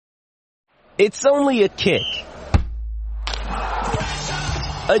It's only a kick,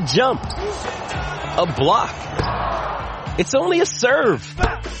 a jump, a block. It's only a serve.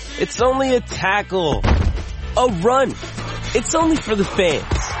 It's only a tackle, a run. It's only for the fans.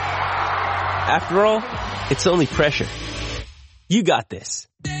 After all, it's only pressure. You got this.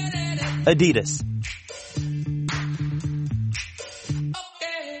 Adidas.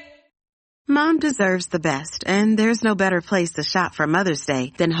 Mom deserves the best, and there's no better place to shop for Mother's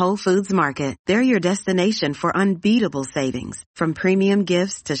Day than Whole Foods Market. They're your destination for unbeatable savings, from premium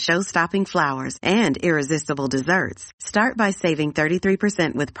gifts to show-stopping flowers and irresistible desserts. Start by saving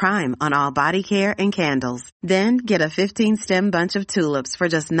 33% with Prime on all body care and candles. Then get a 15-stem bunch of tulips for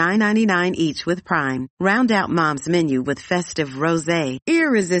just $9.99 each with Prime. Round out Mom's menu with festive rosé,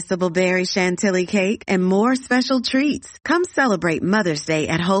 irresistible berry chantilly cake, and more special treats. Come celebrate Mother's Day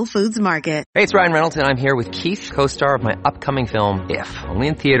at Whole Foods Market. Hey, it's Ryan Reynolds, and I'm here with Keith, co-star of my upcoming film, If, only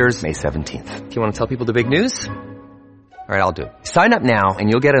in theaters May 17th. Do you want to tell people the big news? All right, I'll do it. Sign up now and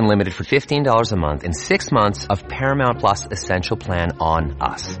you'll get unlimited for $15 a month and 6 months of Paramount Plus Essential Plan on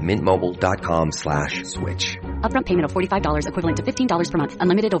us. MintMobile.com/switch. Upfront payment of $45 equivalent to $15 per month.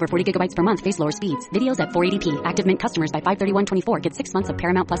 Unlimited over 40 gigabytes per month. Face lower speeds. Videos at 480p. Active Mint customers by 531.24 get 6 months of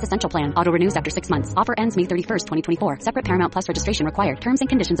Paramount Plus Essential Plan. Auto renews after 6 months. Offer ends May 31st, 2024. Separate Paramount Plus registration required. Terms and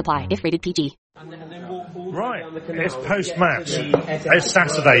conditions apply if rated PG. Right, it's post-match. It's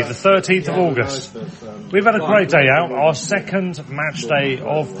Saturday, the 13th of August. We've had a great day out, our second match day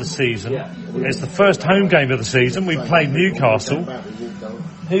of the season. It's the first home game of the season. We played Newcastle,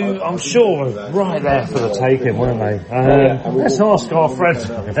 who I'm sure were right there for the taking, weren't they? Let's ask our friend.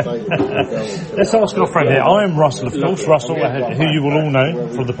 Let's ask our friend here. I am Russell, of course, Russell, who you will all know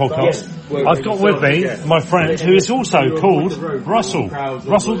from the podcast. I've got with me my friend, who is also called Russell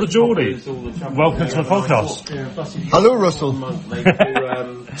the Geordie. Welcome to the podcast. Hello, Russell.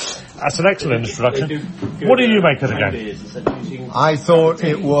 That's an excellent introduction. What do you make of the game? I thought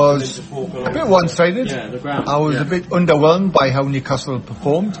it was a bit one-sided. I was a bit underwhelmed by how Newcastle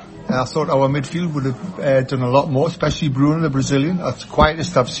performed. I thought our midfield would have done a lot more, especially Bruno, the Brazilian. That's the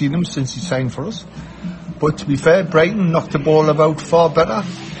quietest I've seen him since he signed for us. But to be fair, Brighton knocked the ball about far better.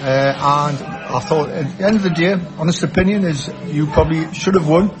 And I thought, at the end of the day, honest opinion is you probably should have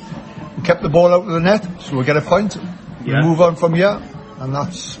won. We kept the ball out of the net, so we'll get a point. We move on from here. And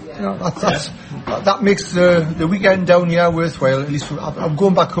that's that makes the weekend down here worthwhile. At least I'm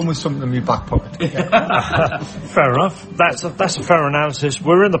going back home with something in my back pocket. Fair enough. That's a fair analysis.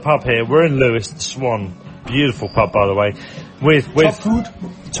 We're in the pub here. We're in Lewis, the Swan. Beautiful pub, by the way. With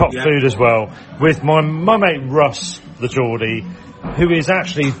top food as well. With my mate Russ, the Geordie, who is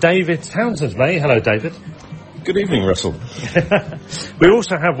actually David Townsend's mate. Hello, David. Good evening, Russell. We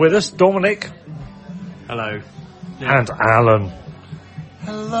also have with us Dominic. Hello. And Alan.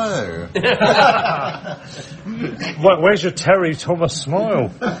 Hello. Where's your Terry Thomas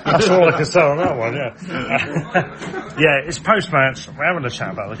smile? That's all I can say on that one, yeah. Yeah, it's post-match. We're having a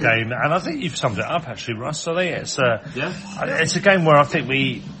chat about the game, and I think you've summed it up, actually, Russ. I think it's a game where I think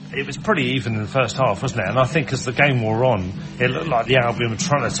it was pretty even in the first half, wasn't it? And I think as the game wore on, it looked like the Albion were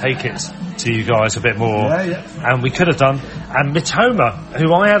trying to take it to you guys a bit more, and we could have done. And Mitoma,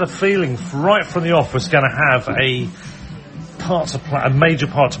 who I had a feeling right from the off was going to have a major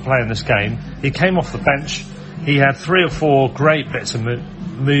part to play in this game. He came off the bench. He had 3 or 4 great bits of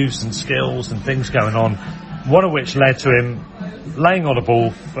moves and skills and things going on, one of which led to him laying on a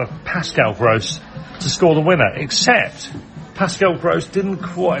ball for Pascal Gross to score the winner, except Pascal Gross didn't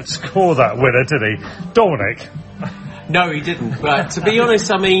quite score that winner, did he? Dominic? No, he didn't. But to be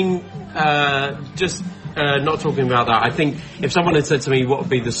honest, I mean, not talking about that, I think if someone had said to me what would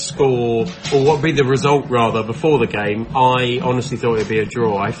be the score, or what would be the result rather, before the game, I honestly thought it would be a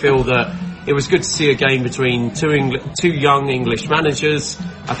draw. I feel that it was good to see a game between two young English managers.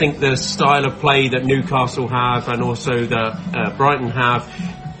 I think the style of play that Newcastle have and also that Brighton have,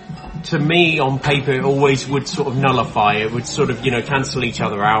 to me on paper it always would sort of nullify, it would sort of, cancel each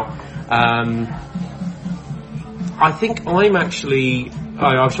other out. I think I've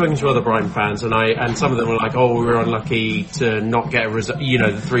spoken to other Brighton fans, and some of them were like, "Oh, we were unlucky to not get a result,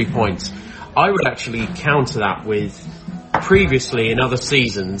 the 3 points." I would actually counter that with previously in other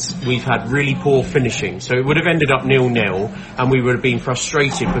seasons we've had really poor finishing, so it would have ended up 0-0, and we would have been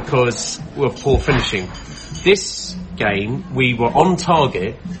frustrated because of poor finishing. This game we were on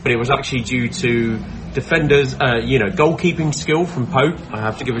target, but it was actually due to defenders, goalkeeping skill from Pope. I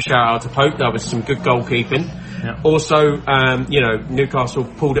have to give a shout out to Pope. That was some good goalkeeping. Yeah. Also, Newcastle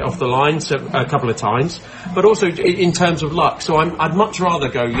pulled it off the line a couple of times, but also in terms of luck. So I'd much rather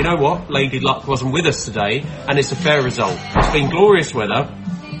go, you know what, Lady Luck wasn't with us today, and it's a fair result. It's been glorious weather.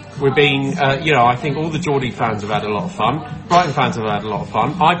 We've been, I think all the Geordie fans have had a lot of fun. Brighton fans have had a lot of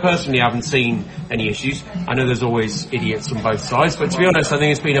fun. I personally haven't seen any issues. I know there's always idiots on both sides, but to be honest, I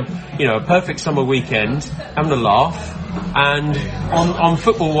think it's been a perfect summer weekend, having a laugh. And on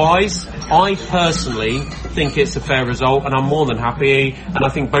football-wise, I personally think it's a fair result, and I'm more than happy. And I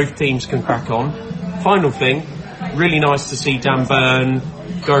think both teams can crack on. Final thing, really nice to see Dan Burn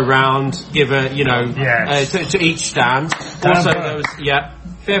go round, give to each stand. Also, there was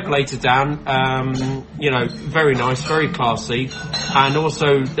fair play to Dan. Very nice, very classy, and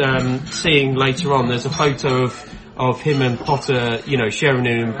also seeing later on, there's a photo of him and Potter, sharing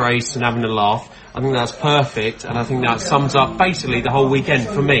an embrace and having a laugh. I think that's perfect, and I think that sums up basically the whole weekend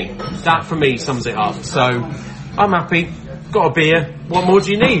for me. That for me sums it up. So I'm happy. Got a beer. What more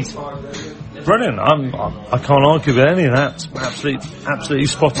do you need? Brilliant. I can't argue with any of that. Absolutely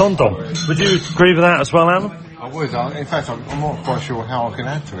spot on, Dom. Would you agree with that as well, Alan? I would. In fact, I'm not quite sure how I can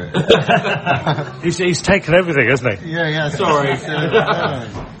add to it. he's taken everything, hasn't he? Yeah. Sorry. I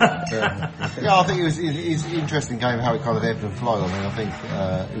think it's an interesting game how it kind of ebbed and flowed. I mean, I think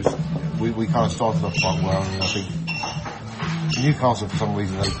we kind of started off quite well, and I think Newcastle, for some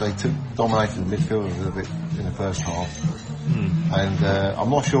reason, they dominated the midfield a little bit in the first half. And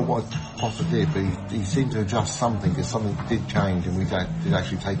I'm not sure what Potter did, but he seemed to adjust something, because something did change, and we did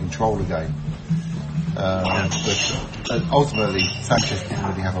actually take control of the game. But ultimately, Sanchez didn't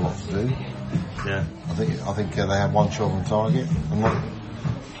really have a lot to do. Yeah, I think they had one shot on target,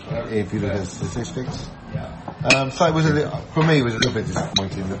 if you look at the statistics. So it was for me, it was a little bit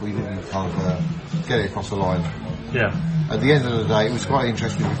disappointing that we didn't kind of get it across the line. Yeah. At the end of the day, it was quite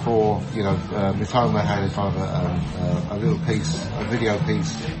interesting. Before, Mitoma had a kind of a little piece, a video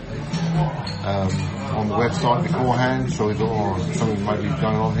piece on the website beforehand, so we thought, something might be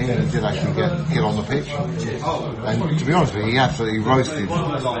going on here, and he did actually get on the pitch. And to be honest with you, he absolutely roasted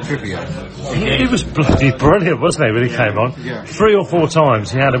Trippier. He was bloody brilliant, wasn't he, when he came on? Yeah. 3 or 4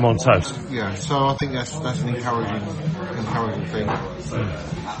 times he had him on toast. Yeah, so I think that's an encouraging thing.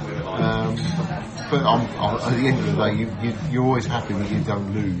 But at the end of the day, you're always happy that you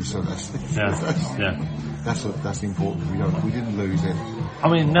don't lose. So that's the important. We didn't lose it. I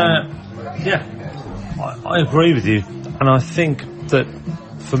mean, I agree with you, and I think that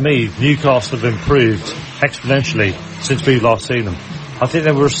for me, Newcastle have improved exponentially since we've last seen them. I think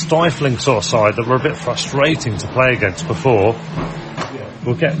they were a stifling sort of side that were a bit frustrating to play against before.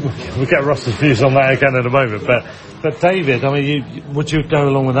 We'll get Russ's views on that again in a moment, but David, I mean, would you go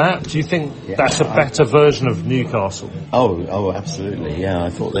along with that? Do you think that's a better version of Newcastle? Oh, absolutely. Yeah, I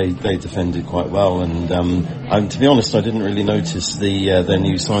thought they defended quite well, and to be honest, I didn't really notice their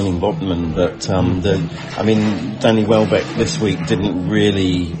new signing Botman, but Danny Welbeck this week didn't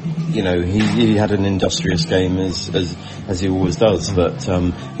really. He had an industrious game as he always does, but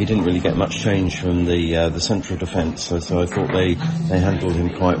he didn't really get much change from the central defence. So I thought they handled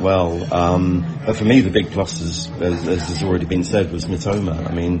him quite well. But for me, the big plus, as has already been said, was Mitoma.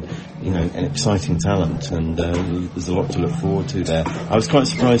 I mean, an exciting talent, and there's a lot to look forward to there. I was quite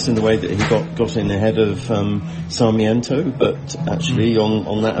surprised in the way that he got in ahead of Sarmiento, but actually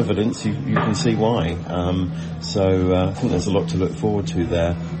on that evidence, you can see why. So I think there's a lot to look forward to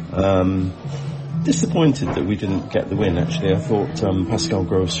there. Disappointed that we didn't get the win. Actually, I thought Pascal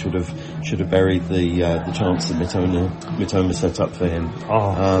Gross should have buried the chance that Mitoma set up for him.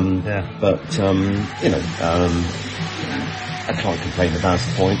 But I can't complain about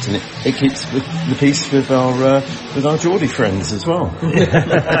the point, and it keeps the peace with our Geordie friends as well.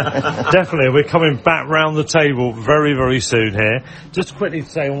 Definitely, we're coming back round the table very, very soon here. Just quickly to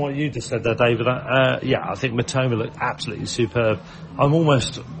say on what you just said there, David, I think Mitoma looked absolutely superb. I'm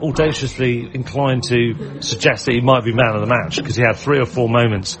almost audaciously inclined to suggest that he might be man of the match, because he had 3 or 4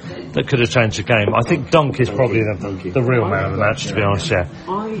 moments that could have changed the game. I think Dunk is probably the real man of the match, to be honest, yeah.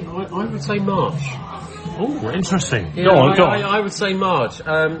 I would say March. Oh, interesting. Yeah, go on. I would say March.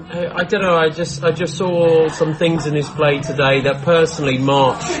 I don't know. I just saw some things in his play today that personally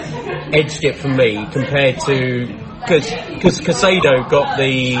March edged it for me compared to because Caicedo got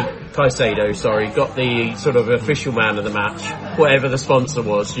the sort of official man of the match, whatever the sponsor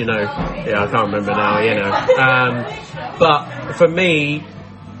was. I can't remember now. But for me,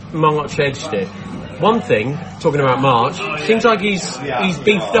 March edged it. One thing, talking about March, seems like he's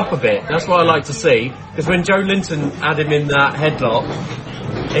beefed up a bit. That's what I like to see, because when Joe Linton had him in that headlock,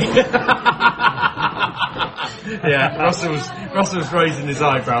 Russell was raising his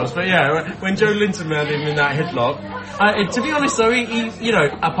eyebrows, but when Joe Linton had him in that headlock, to be honest though, he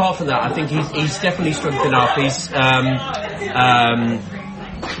apart from that, I think he's definitely strengthened up. He's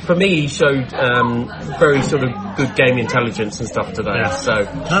for me, he showed very sort of good game intelligence and stuff today. Yeah. So,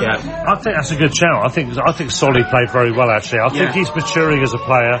 I think that's a good shout. I think Solly played very well, actually. I think he's maturing as a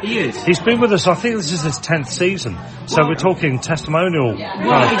player. He is. He's been with us, I think this is his 10th season. So we're talking testimonial.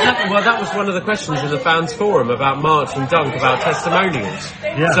 Well, exactly. Well, that was one of the questions in the fans forum about March and Dunk, about testimonials.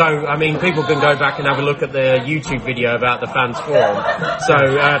 Yeah. So, I mean, people can go back and have a look at the YouTube video about the fans forum. So,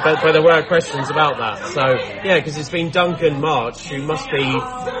 but there were questions about that. So, yeah, because it's been Dunk and March, who must be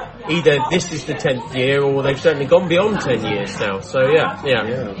either this is the 10th year or they've certainly gone beyond 10 years now. So, yeah.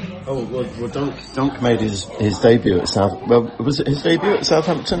 Oh, well, Dunk made his debut at was it his debut at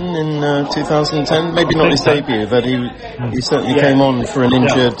Southampton in 2010? Maybe not his debut, but he certainly came on for an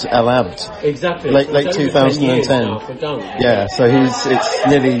injured El Abd. Exactly. Late 2010. Yeah, so it's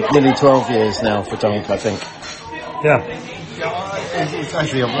nearly 12 years now for Dunk, I think. Yeah. It's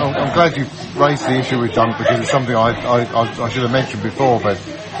actually, I'm glad you raised the issue with Dunk, because it's something I should have mentioned before, but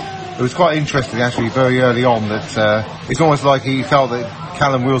it was quite interesting actually very early on that it's almost like he felt that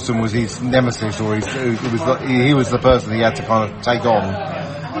Callum Wilson was his nemesis, or he was the person he had to kind of take on,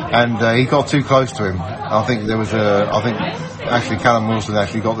 and he got too close to him. I think actually Callum Wilson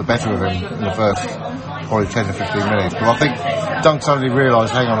actually got the better of him in the first probably 10 to 15 minutes. But I think Dunk suddenly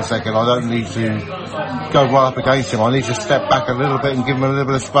realised, hang on a second, I don't need to go right up against him. I need to step back a little bit and give him a little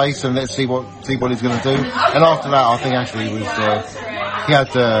bit of space, and let's see what he's going to do. And after that, I think actually he had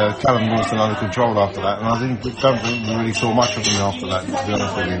Callum Wilson under control after that, and I don't think we really saw much of him after that, to be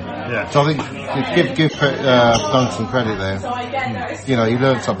honest with you. Yeah. So I think give Dunk some credit there. You know, he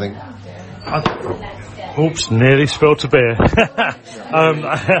learned something. Oops, nearly spilled a beer. Yeah,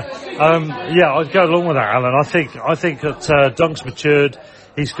 I'd go along with that, Alan. I think that Dunk's matured.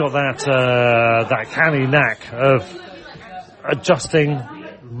 He's got that canny knack of adjusting,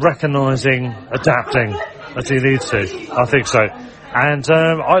 recognising, adapting as he needs to. I think so. And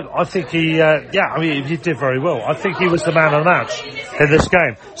I think he did very well. I think he was the man of the match in this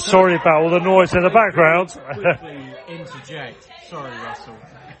game. Sorry about all the noise in the background. Quickly interject. Sorry, Russell.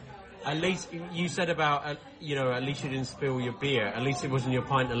 At least you said about, at least you didn't spill your beer. At least it wasn't your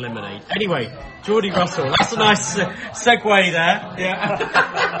pint of lemonade. Anyway, Geordie Russell, that's a nice segue there. Yeah.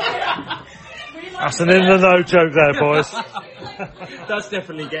 That's an in-the-know joke there, boys. That's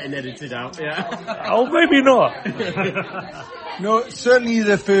definitely getting edited out, yeah. Oh, maybe not. No, certainly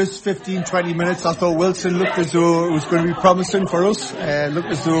the first 15-20 minutes I thought Wilson looked as though it was going to be promising for us.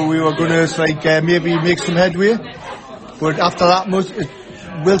 Looked as though we were going to maybe make some headway. But after that,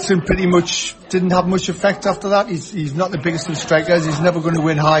 Wilson pretty much didn't have much effect after that. He's not the biggest of strikers. He's never going to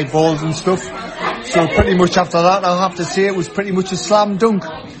win high balls and stuff. So pretty much after that, I'll have to say it was pretty much a slam dunk.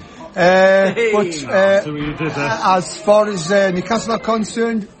 As far as Newcastle are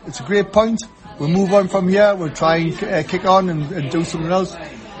concerned, it's a great point. We'll move on from here. We'll try and kick on and do something else.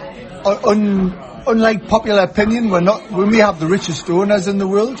 Unlike popular opinion, we may have the richest owners in the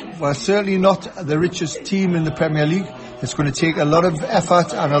world. We're certainly not the richest team in the Premier League. It's going to take a lot of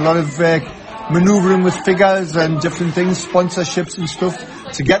effort and a lot of manoeuvring with figures and different things, sponsorships and stuff,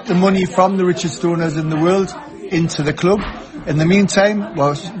 to get the money from the richest owners in the world into the club. In the meantime,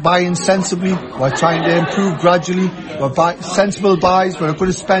 we're buying sensibly. We're trying to improve gradually. We're buying sensible buys. We're not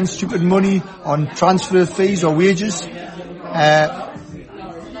going to spend stupid money on transfer fees or wages.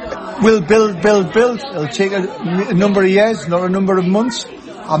 We'll build. It'll take a number of years, not a number of months.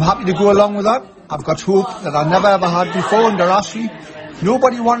 I'm happy to go along with that. I've got hope that I never ever had before under Ashley.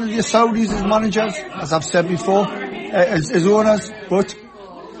 Nobody wanted the Saudis as managers, as I've said before, as owners, but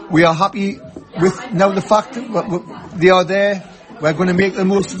we are happy with now the fact that they are there. We're going to make the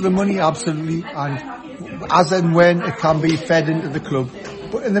most of the money, absolutely, and as and when it can be fed into the club.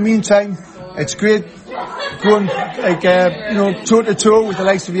 But in the meantime, it's great going toe to toe with the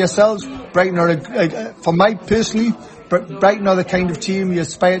likes of yourselves. Brighton are, for my personally, Brighton are the kind of team you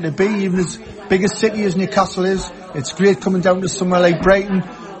aspire to be, even as big a city as Newcastle is. It's great coming down to somewhere like Brighton.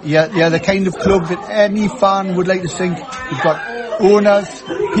 You're the kind of club that any fan would like to think. You've got owners,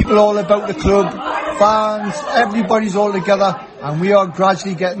 people all about the club, fans, everybody's all together, and we are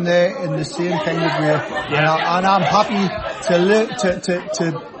gradually getting there in the same kind of way. And I'm happy to live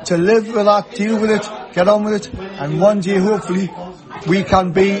with that, deal with it, get on with it, and one day hopefully we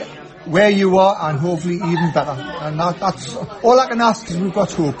can be where you are and hopefully even better. And that's all I can ask, is we've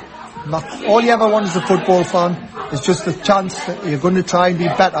got hope. All you ever want as a football fan is just the chance that you're going to try and be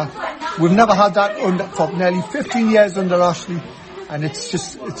better. We've never had that for nearly 15 years under Ashley, and it's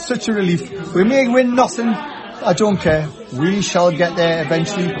such a relief. We may win nothing, I don't care. We shall get there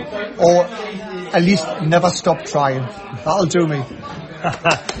eventually, or at least never stop trying. That'll do me.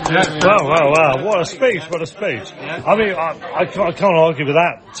 Wow, what a speech. I mean, I can't argue with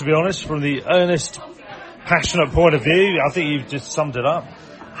that, to be honest, from the earnest passionate point of view. I think you've just summed it up.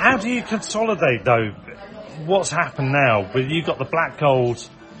 How do you consolidate, though? What's happened now? You've got the black gold,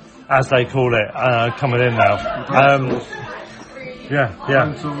 as they call it, coming in now. Yeah.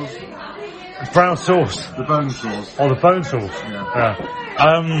 Brown sauce. The bone sauce. Oh, the bone sauce. Yeah.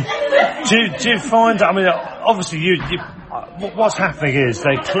 Do you find? I mean, obviously, what's happening is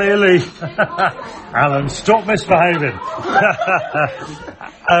they clearly, Alan, stop misbehaving.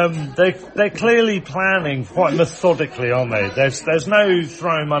 They're clearly planning quite methodically, aren't they? There's no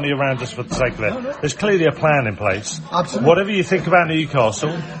throwing money around just for the sake of it. There's clearly a plan in place. Absolutely. Whatever you think about Newcastle,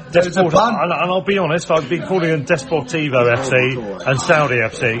 and I'll be honest, I've been calling them Desportivo FC and Saudi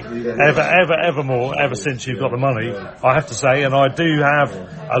FC ever since you've got the money, I have to say, and I do have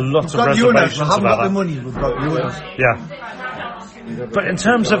a lot of reservations about that. The money, we've got the owners. Yeah. But in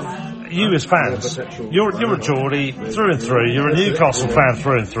terms of you as fans, you're a Geordie through and through, you're a Newcastle fan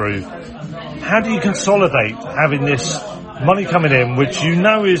through and through. How do you consolidate having this money coming in, which you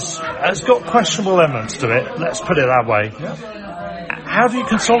know has got questionable elements to it, let's put it that way. How do you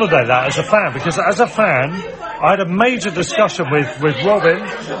consolidate that as a fan? Because as a fan, I had a major discussion with Robin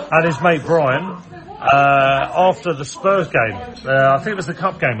and his mate Brian after the Spurs game. I think it was the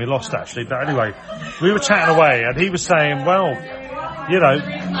cup game we lost actually, but anyway, we were chatting away and he was saying, well, you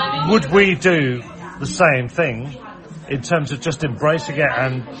know, would we do the same thing in terms of just embracing it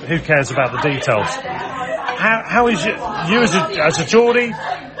and who cares about the details? How is you as a Geordie,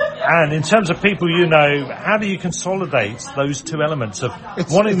 and in terms of people you know, how do you consolidate those two elements of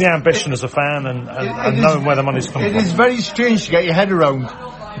wanting the ambition as a fan and knowing where the money's coming from? It is very strange to get your head around,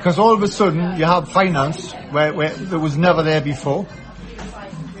 because all of a sudden you have finance where there was never there before.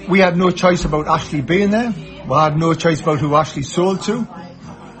 We had no choice about Ashley being there. We had no choice about who Ashley sold to.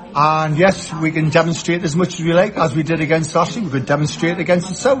 And yes, we can demonstrate as much as we like, as we did against Ashley. We could demonstrate against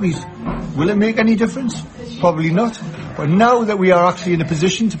the Saudis. Will it make any difference? Probably not. But now that we are actually in a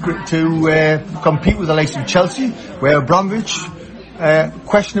position to compete with the likes of Chelsea, where Abramovich,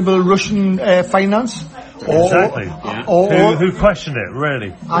 questionable Russian finance, who questioned it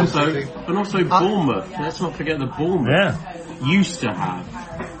really? And also Bournemouth. Let's not forget that Bournemouth used to have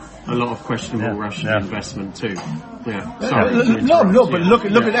a lot of questionable Russian investment too. Yeah. Sorry. But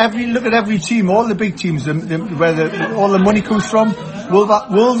look at every team, all the big teams, where all the money comes from.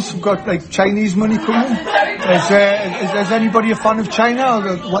 Wolves have got like Chinese money coming. Is anybody a fan of China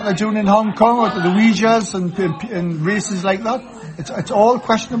or what they're doing in Hong Kong or the Uyghurs and races like that? It's all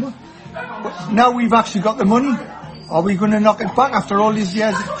questionable. But now we've actually got the money. Are we going to knock it back after all these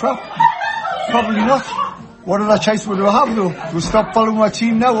years of crap? Probably not. What other choice would we have though? We'll stop following our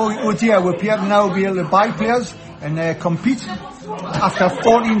team now. Oh dear, we'll now be able to buy players and compete. After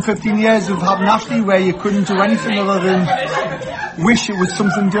 14, 15 years of having Ashley where you couldn't do anything other than wish it was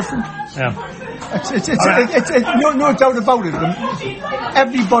something different. Yeah. It's no doubt about it.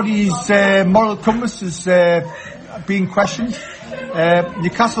 Everybody's moral compass is being questioned.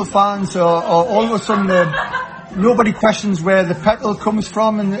 Newcastle fans are all of a sudden nobody questions where the petrol comes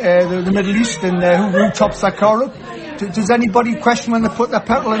from in the Middle East and who tops that car up. Does anybody question when they put their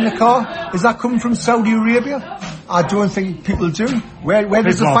petrol in the car? Is that coming from Saudi Arabia? I don't think people do. Where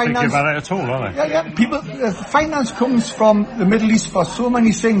does the finance? People aren't thinking about it at all, are they? Yeah. People, finance comes from the Middle East for so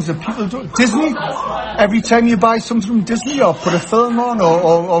many things that people don't. Disney. Every time you buy something from Disney or put a film on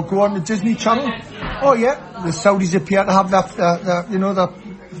or go on the Disney Channel, oh yeah, the Saudis appear to have that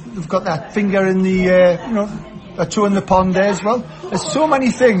they've got that finger in the a toe in the pond there as well. There's so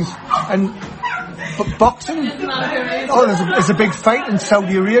many things. And boxing, there's a big fight in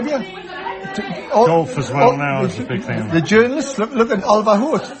Saudi Arabia. Golf as well now is a big thing. The journalists, look at Oliver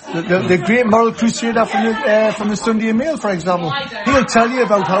Holt, the great moral crusader from the Sunday Mail, for example. He'll tell you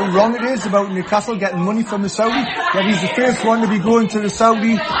about how wrong it is about Newcastle getting money from the Saudi. That he's the first one to be going to the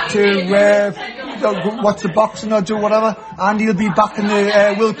Saudi to watch the boxing or do whatever, and he'll be back in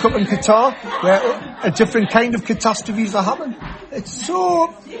the World Cup in Qatar, where a different kind of catastrophes are happening. It's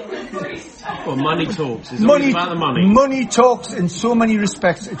so... Well, money talks. It's always about the money. Money talks in so many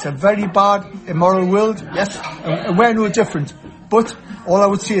respects. It's a very bad, immoral world, yes, and we're no different. But all I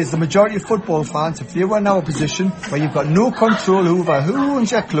would say is the majority of football fans, if they were in our position, where you've got no control over who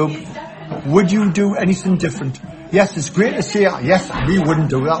owns your club, would you do anything different? Yes, it's great to say, yes, we wouldn't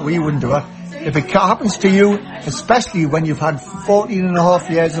do that, we wouldn't do it. If it happens to you, especially when you've had 14 and a half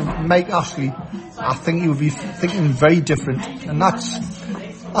years of Mike Ashley, I think you would be thinking very different. And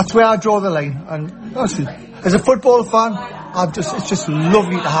that's where I draw the line. And honestly, as a football fan, it's just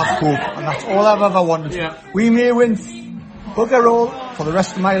lovely to have hope. And that's all I've ever wanted. Yeah. We may win bugger all for the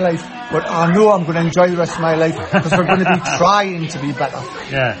rest of my life, but I know I'm going to enjoy the rest of my life because we're going to be trying to be better.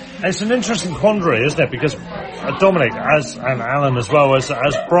 Yeah, it's an interesting quandary, isn't it? Because Dominic, and Alan as well, as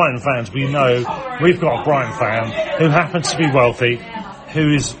Brighton fans, we know we've got a Brighton fan who happens to be wealthy,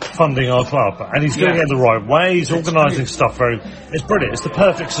 who is funding our club, and he's doing it the right way. He's organising stuff it's brilliant. It's the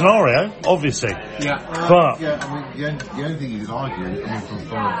perfect scenario, obviously. Yeah. But the only thing you could argue,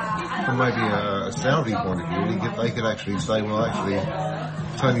 from maybe a Saudi point of view, they could actually say, well, actually,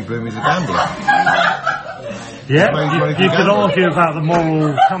 Tony Bloom is a gambler. Yeah, you could argue about the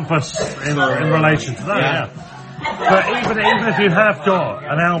moral compass in relation to that. But even if you have got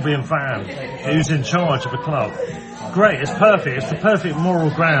an Albion fan who's in charge of a club, great, it's perfect. It's the perfect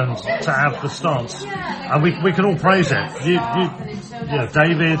moral ground to have the stance, and we can all praise it. You know,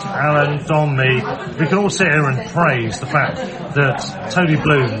 David, Alan, Dom, me, we can all sit here and praise the fact that Tony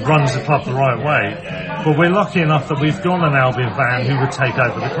Bloom runs the club the right way. But we're lucky enough that we've got an Albion fan who would take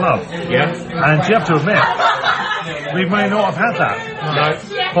over the club. Yeah, and you have to admit, we may not have had that. No.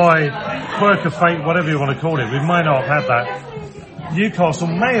 By quirk of fate, whatever you want to call it, we may not have had that. Newcastle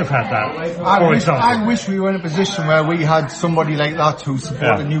may have had that, for example. I wish we were in a position where we had somebody like that who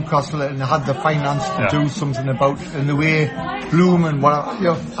supported Newcastle and had the finance to do something about it, and the way Bloom and whatever. You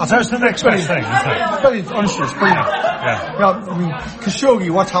know, that's the next best thing, isn't it? It's brilliant, honestly, it's brilliant. Yeah. You know, I mean, Khashoggi,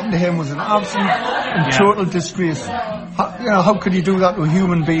 what happened to him was an absolute and total disgrace. How could you do that to a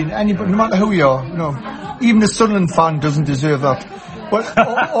human being? Anybody, no matter who you are, even a Sunderland fan doesn't deserve that. But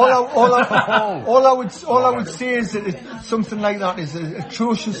all I would say is that something like that is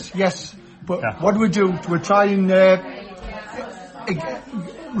atrocious, yes. But what do? Do we try and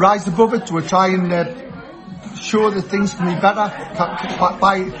rise above it? Do we try and show that things can be better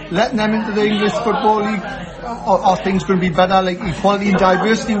by letting them into the English Football League? Are things going to be better, like equality and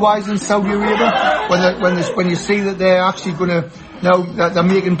diversity wise in Saudi Arabia? When you see that they're actually going to now that they're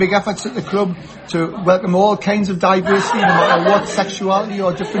making big efforts at the club to welcome all kinds of diversity, no matter what sexuality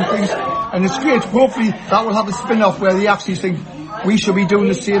or different things, and it's great. Hopefully that will have a spin-off where they actually think we should be doing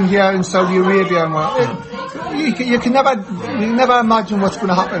the same here in Saudi Arabia. And you can never imagine what's going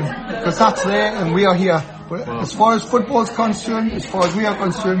to happen because that's there and we are here. But as far as football is concerned, as far as we are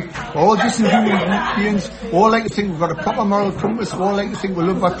concerned, we're all decent human beings. We all like to think we've got a proper moral compass. We all like to think we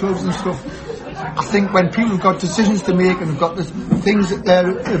love our clubs and stuff. I think when people have got decisions to make and have got the things that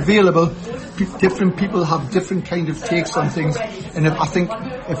they're available, different people have different kind of takes on things. And I think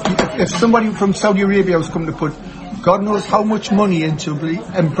if somebody from Saudi Arabia was coming to put God knows how much money into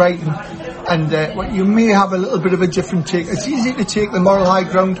Brighton, and you may have a little bit of a different take. It's easy to take the moral high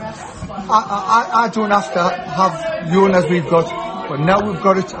ground. I don't have to have young as we've got, but now we've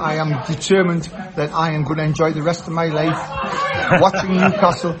got it. I am determined that I am going to enjoy the rest of my life watching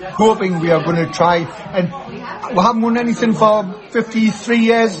Newcastle, hoping we are going to try. And we haven't won anything for 53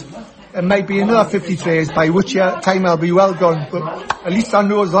 years. It might be another 53 years, by which time I'll be well gone. But at least I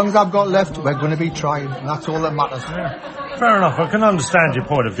know as long as I've got left, we're going to be trying, and that's all that matters. Yeah. Fair enough. I can understand your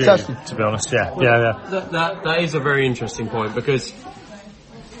point of view, to be honest. Yeah, well, That is a very interesting point because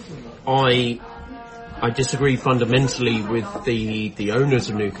I disagree fundamentally with the owners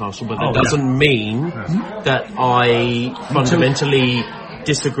of Newcastle, but that doesn't mean that I fundamentally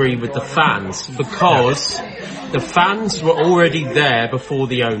disagree with the fans, because the fans were already there before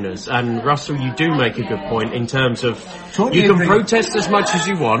the owners. And Russell, you do make a good point in terms of you can protest as much as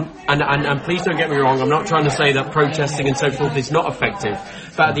you want, and please don't get me wrong, I'm not trying to say that protesting and so forth is not effective,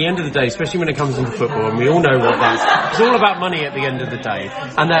 but at the end of the day, especially when it comes into football, and we all know what that's, it's all about money at the end of the day,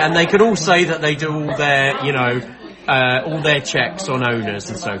 and they could all say that they do all their, all their checks on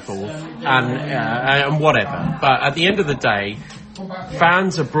owners and so forth, and whatever, but at the end of the day,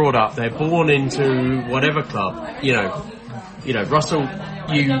 fans are brought up, they're born into whatever club, Russell,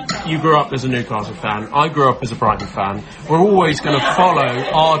 you grew up as a Newcastle fan, I grew up as a Brighton fan, we're always going to follow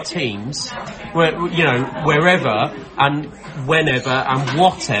our teams, wherever and whenever and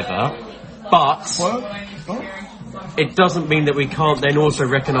whatever, but it doesn't mean that we can't then also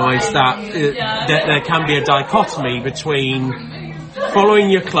recognise that there can be a dichotomy between following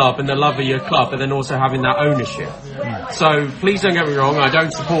your club and the love of your club, but then also having that ownership. So please don't get me wrong, I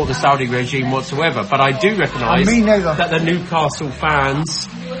don't support the Saudi regime whatsoever, but I do recognise that the Newcastle fans,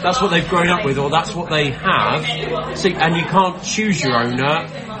 that's what they've grown up with, or that's what they have. See, and you can't choose your owner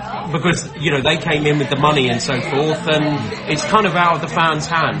because, they came in with the money and so forth, and it's kind of out of the fans'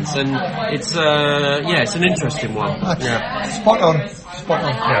 hands, and it's an interesting one. Spot on.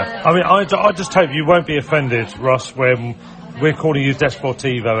 Yeah. I mean, I just hope you won't be offended, Russ, when we're calling you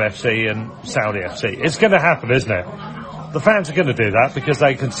Desportivo FC and Saudi FC. It's going to happen, isn't it? The fans are going to do that because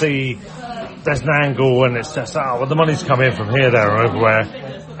they can see there's an angle, and it's just, the money's come in from here, there, or everywhere,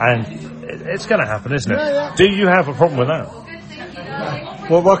 and it's going to happen, isn't it? Yeah. Do you have a problem with that?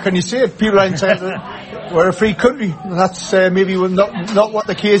 Well, what can you say? People are entitled. We're a free country. That's maybe not what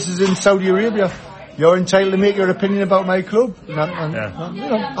the case is in Saudi Arabia. You're entitled to make your opinion about my club.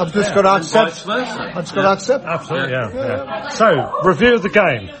 I've just got to accept. Absolutely, yeah. So, review of the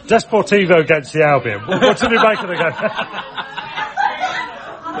game. Desportivo against the Albion. What did you make of the game?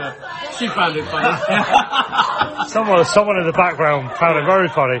 She found it funny. Someone in the background found it very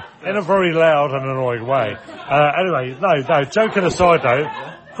funny, in a very loud and annoying way. Anyway, no, joking aside though,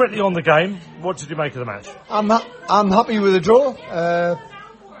 quickly on the game, what did you make of the match? I'm happy with the draw.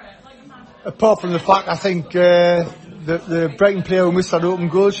 Apart from the fact I think the Brighton player who missed that open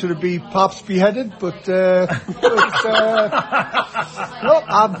goal should have been perhaps beheaded, but no,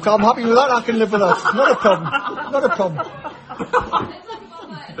 I'm happy with that. I can live with that. Not a problem.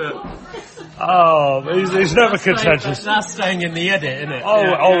 Oh, he's never contentious. That's staying in the edit, isn't it?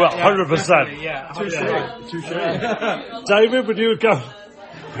 100%. Yeah. Touche. David, would you go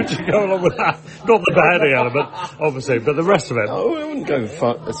along with that? Not the beheading element, obviously, but the rest of it. Oh, I wouldn't go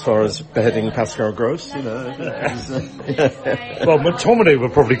as far as beheading Pascal Gross, Well, McTominay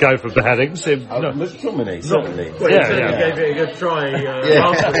would probably go for beheadings. McTominay, certainly. Well, he gave it a good try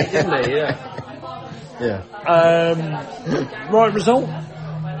last week, didn't he? Yeah. Right result?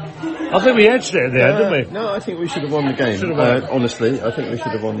 I think we edged it in the end, didn't we? No, I think we should have won the game. Honestly, I think we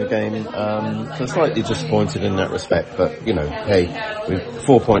should have won the game. So slightly disappointed in that respect, but, hey, we're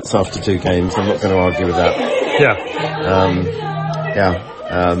 4 points after 2 games. I'm not going to argue with that.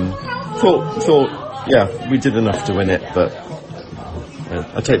 Thought, we did enough to win it, but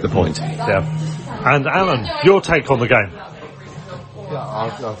I take the point. Yeah. And Alan, your take on the game? Yeah,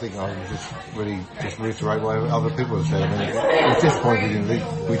 I think I would just reiterate what other people have said. I mean, it's disappointing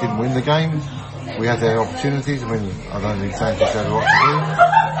we didn't win the game. We had their opportunities. I mean, I don't think Sanchez had a lot to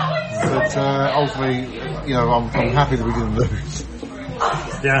do. But ultimately, I'm happy that we didn't lose.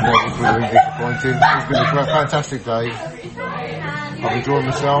 Yeah. It was really disappointing. It's been a fantastic day. I've enjoyed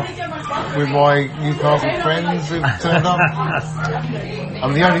myself with my Newcastle friends who've turned up. I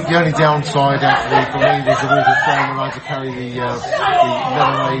mean, the only downside actually for me is there was a time when I had to carry the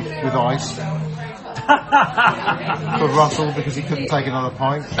lemonade with ice for Russell because he couldn't take another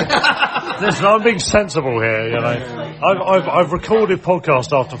pint. Listen, I'm being sensible here, I've recorded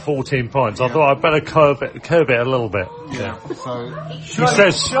podcast after 14 pints. I thought I'd better curb it a little bit. Yeah. So he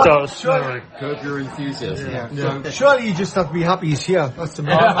says curb your enthusiasm. Yeah. So surely you just have to be happy he's here. That's the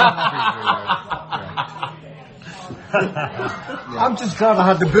main I'm just glad I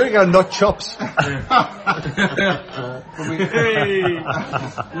had the burger and not chops.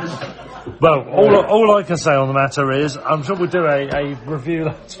 Well, all I can say on the matter is I'm sure we'll do a review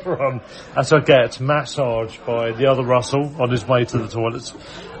later on as I get massaged by the other Russell on his way to the toilets.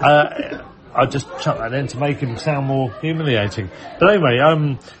 I just chuck that in to make him sound more humiliating. But anyway,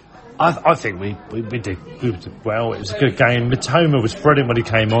 I think we did well. It was a good game. Mitoma was brilliant when he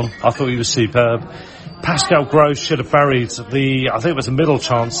came on. I thought he was superb. Pascal Gross should have buried I think it was a middle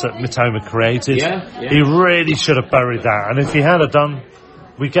chance that Mitoma created. Yeah. He really should have buried that. And if he had have done,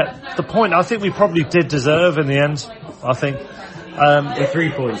 we get the point. I think we probably did deserve in the end, I think. The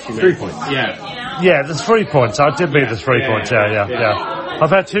 3 points, you mean? 3 points. Yeah, there's 3 points. I did mean the 3 points, yeah.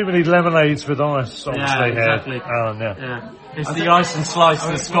 I've had too many lemonades with ice, obviously, exactly. here. It's the ice and slice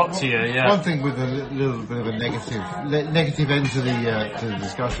that's got to you, One thing with a little bit of a negative end to the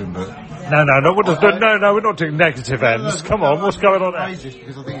discussion, but... No, we're not doing negative ends. Come on, what's going on there?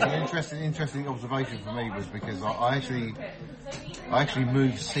 Because I think an interesting observation for me was because I actually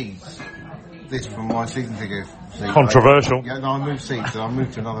moved seats. This from my season ticket seat. Controversial. I moved seats, so I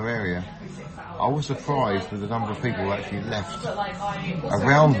moved to another area. I was surprised with the number of people who actually left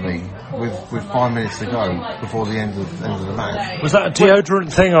around me with 5 minutes to go before the end of the match. Was that a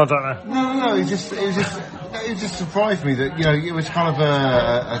deodorant thing? I don't know. No. It just surprised me that it was kind of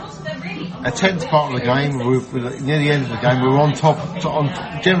a tense part of the game. We're near the end of the game. We were on top,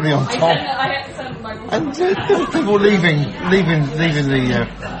 generally on top, and people leaving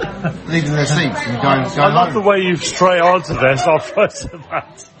their seats and going I love home. the way you've straight onto this. I'll first of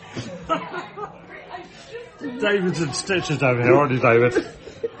that. David's in stitches over here, aren't you, David?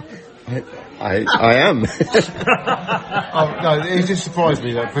 I am. No, it just surprised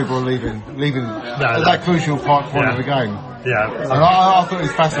me that people are leaving at that crucial point of the game. Yeah. And I thought it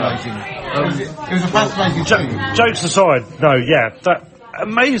was fascinating. It was a fascinating thing. Jokes aside,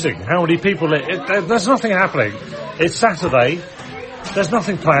 amazing how many people... there's nothing happening. It's Saturday. there's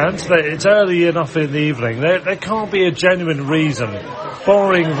nothing planned. It's early enough in the evening. There can't be a genuine reason,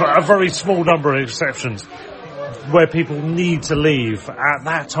 barring a very small number of exceptions, where people need to leave at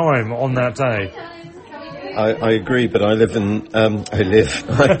that time on that day. I agree, but I go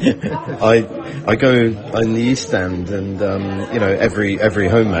in the East Stand, and every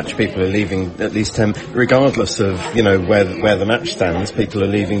home match people are leaving at least 10, regardless of where the match stands. People are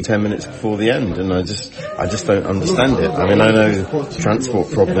leaving 10 minutes before the end, and I just don't understand it. I mean, I know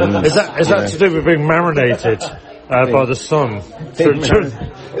transport problems. Is that to do with being marinated by the sun through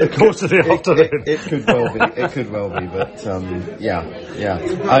the course of the afternoon? It could well be, but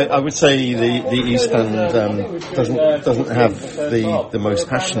I would say the East Stand doesn't have the most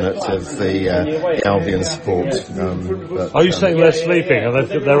passionate of the Albion support. Are you saying they're sleeping and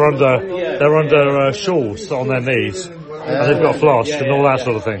they're under shawls on their knees and they've got a flask and all that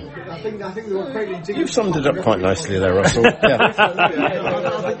sort of thing? You've summed it up quite nicely there, Russell. Yeah.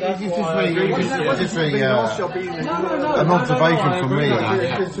 Just an observation from me,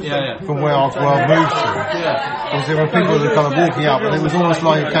 from where I've moved to. Was there were people that were kind of walking up, and it was almost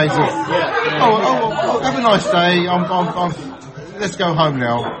like a case of, have a nice day. Let's go home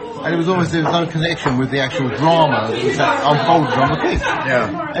now. And it was almost, there was no connection with the actual drama that was unfolded on the pitch.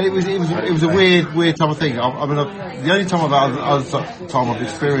 Yeah. And it was a weird type of thing. The only time I've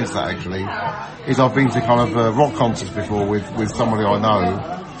experienced that actually is I've been to kind of rock concerts before with somebody I know,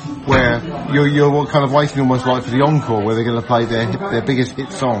 where you're kind of waiting almost like for the encore, where they're going to play their biggest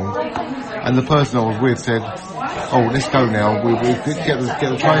hit song, and the person I was with said, "Oh, let's go now. We get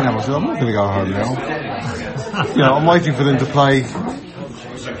the train home." I said, "I'm not going to go home now. I'm waiting for them to play,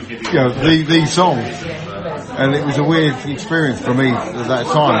 these songs." And it was a weird experience for me at that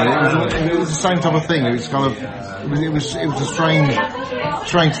time. And it was the same type of thing. It was kind of, it was a strange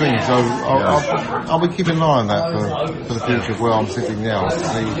thing. So I'll be keeping an eye on that for the future of where I'm sitting now, to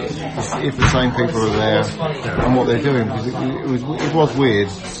see if the same people are there and what they're doing, because it was weird.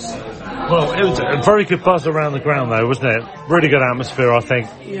 Well, it was a very good buzz around the ground, though, wasn't it? Really good atmosphere, I think.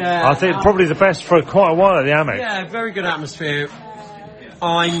 Yeah. I think probably the best for quite a while at the Amex. Yeah, very good atmosphere.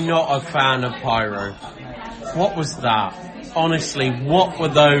 I'm not a fan of pyro. What was that? Honestly, what were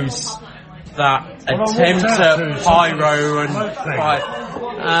those? That attempt at pyro and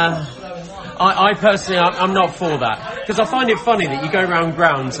I personally, I'm not for that, because I find it funny that you go around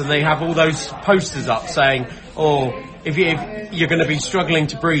grounds and they have all those posters up saying, if you're going to be struggling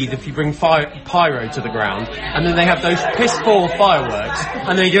to breathe if you bring pyro to the ground, and then they have those piss poor fireworks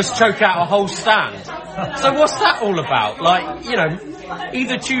and they just choke out a whole stand. So what's that all about?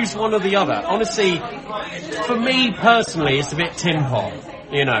 Either choose one or the other. Honestly, for me personally, it's a bit tin pot,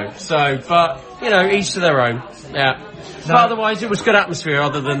 but each to their own. Yeah. No. But otherwise, it was good atmosphere,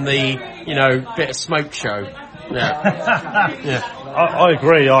 other than the bit of smoke show. Yeah. Yeah. I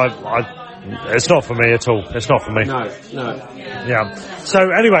agree. It's not for me at all. It's not for me. No. Yeah.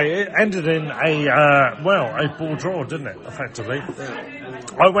 So anyway, it ended in a ball draw, didn't it? Effectively. Yeah.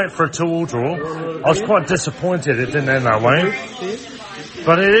 I went for a 2-2 draw. I was quite disappointed it didn't end that way.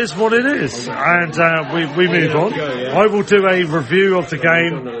 But it is what it is. And we move on. I will do a review of the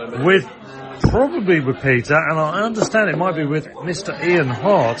game probably with Peter, and I understand it might be with Mr. Ian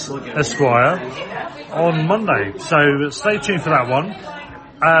Hart, Esquire, on Monday. So stay tuned for that one.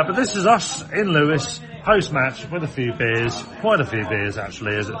 But this is us in Lewis, post-match, with a few beers, quite a few beers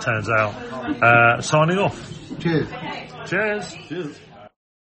actually, as it turns out, signing off. Cheers. Cheers. Cheers.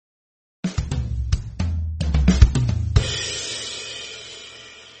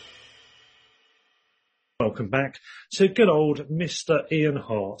 Welcome back to good old Mr. Ian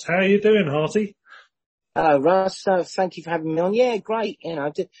Hart. How are you doing, Harty? Hello, Russ. Thank you for having me on. Yeah, great.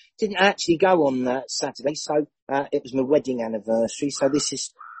 Didn't actually go on Saturday, so it was my wedding anniversary. So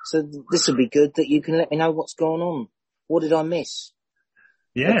this will be good that you can let me know what's going on. What did I miss?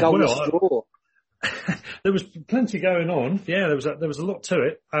 Yeah, draw. There was plenty going on. Yeah, there was a lot to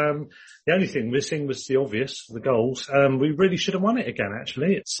it. The only thing missing was the obvious, the goals. We really should have won it again.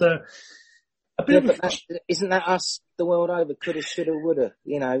 Actually, it's a bit. Isn't that us the world over? Coulda, shoulda, woulda.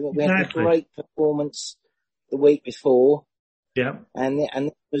 We exactly. had a great performance the week before. Yeah. And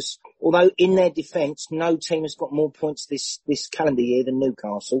it was, although in their defence, no team has got more points this calendar year than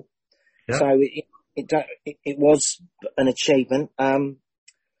Newcastle. Yeah. So it was an achievement.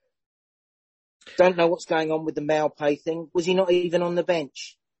 Don't know what's going on with the Maupay thing. Was he not even on the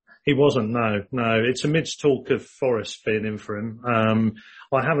bench? He wasn't, no. It's amidst talk of Forrest being in for him.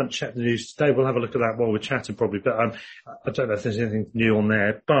 I haven't checked the news today. We'll have a look at that while we're chatting probably, but I don't know if there's anything new on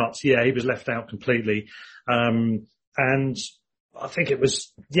there. But yeah, he was left out completely. And I think it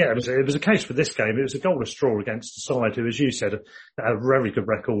was a case for this game. It was a goalless draw against a side who, as you said, had a very good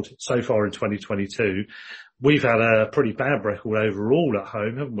record so far in 2022. We've had a pretty bad record overall at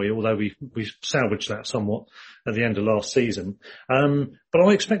home, haven't we? Although we salvaged that somewhat at the end of last season. But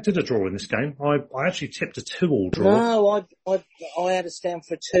I expected a draw in this game. I actually tipped a 2-2 draw. No, I had us down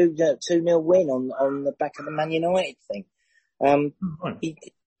for a 2-0 win on the back of the Man United thing. Right.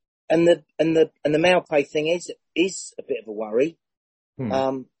 And the Maupay thing is a bit of a worry.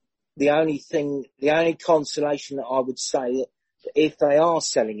 The only consolation that I would say, that if they are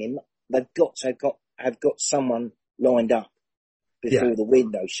selling him, they've got to have got someone lined up before the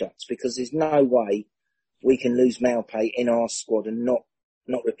window shuts, because there's no way we can lose Maupay in our squad and not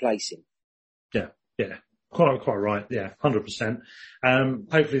replace him. Yeah. Quite right. Yeah, 100%.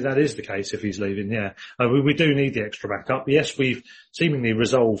 Hopefully that is the case if he's leaving. Yeah. We do need the extra backup. Yes, we've seemingly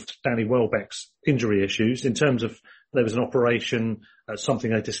resolved Danny Welbeck's injury issues in terms of there was an operation,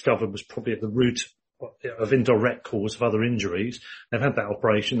 something they discovered was probably at the root of indirect cause of other injuries. They've had that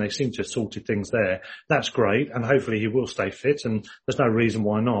operation. They seem to have sorted things there. That's great. And hopefully he will stay fit, and there's no reason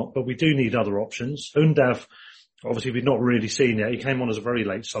why not. But we do need other options. Undav, obviously we've not really seen yet. He came on as a very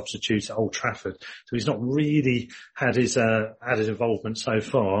late substitute at Old Trafford, so he's not really had his involvement so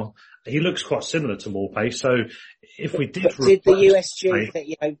far. He looks quite similar to Maupay, so if we did the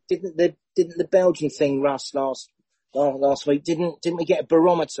USG, didn't the Belgian thing, Russ, last week, didn't we get a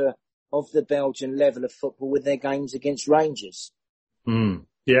barometer of the Belgian level of football with their games against Rangers?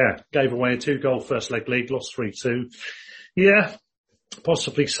 Yeah, gave away a 2-goal first leg lead, lost 3-2. Yeah,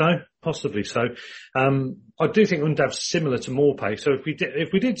 possibly so. I do think Undav's similar to Maupay, so if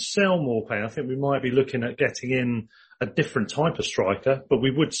we did sell Maupay, I think we might be looking at getting in a different type of striker, but we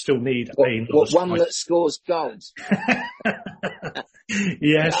would still need one that scores goals.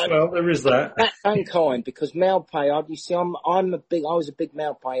 Yes, well, there is that. That's unkind, because Maupay, I was a big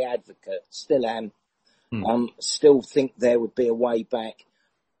Maupay advocate, still am. Still think there would be a way back,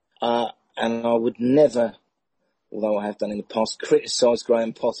 and I would never, although I have done in the past, criticise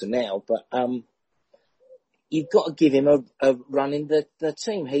Graham Potter now, but you've got to give him a run in the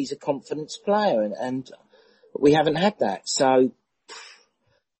team. He's a confidence player, and we haven't had that. So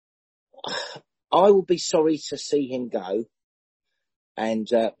I will be sorry to see him go, and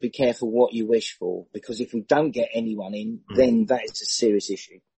be careful what you wish for, because if we don't get anyone in, then that is a serious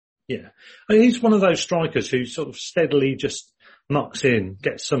issue. Yeah. I mean, he's one of those strikers who sort of steadily just mucks in,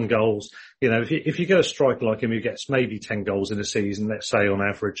 gets some goals. You know, if you get a striker like him who gets maybe 10 goals in a season, let's say on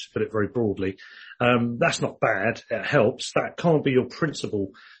average, to put it very broadly, that's not bad. It helps. That can't be your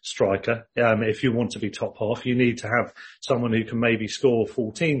principal striker. If you want to be top half, you need to have someone who can maybe score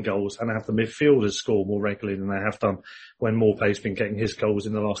 14 goals and have the midfielders score more regularly than they have done when Maupay's been getting his goals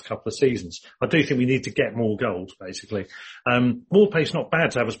in the last couple of seasons. I do think we need to get more goals, basically. Maupay's not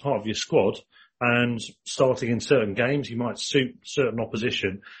bad to have as part of your squad. And starting in certain games, he might suit certain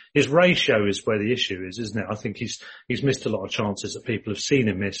opposition. His ratio is where the issue is, isn't it? I think he's missed a lot of chances that people have seen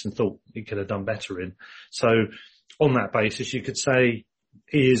him miss and thought he could have done better in. So on that basis, you could say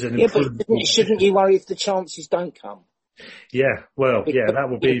he is an improvement. But shouldn't you worry if the chances don't come? Yeah, well, that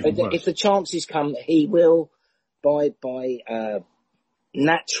would be even worse. If the chances come, he will, by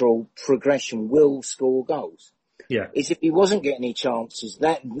natural progression, will score goals. Yeah. Is if he wasn't getting any chances,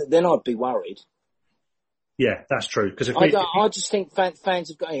 then I'd be worried. Yeah, that's true. Because I just think fans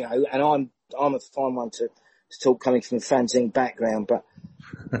have got, and I'm a fine one to talk coming from a fanzine background, but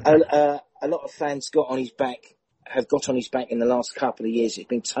a lot of fans have got on his back in the last couple of years. It's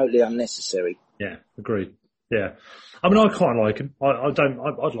been totally unnecessary. Yeah, agreed. Yeah. I mean, I quite like him.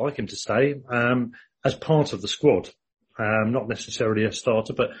 I'd like him to stay, as part of the squad. Not necessarily a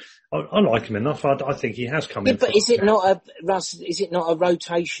starter, but I like him enough. I think he has come in. But is it not a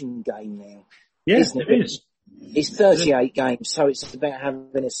rotation game now? Yes, it is. It's 38 games, so it's about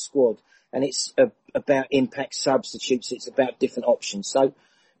having a squad, and it's about impact substitutes. It's about different options. So,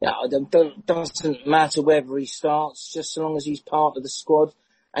 it doesn't matter whether he starts, just so long as he's part of the squad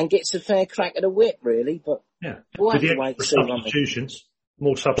and gets a fair crack at a whip, really. But we'll have to wait and see. Substitutions,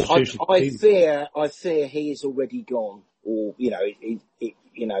 more substitutions. I fear he is already gone, or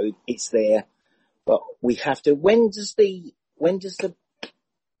it's there. But we have to. When does the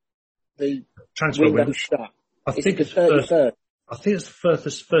transfer window start? I think it's the 31st. I think it's the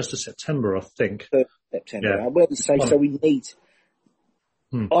 1st of September, I think. 1st of September. Yeah. I will say, so we need...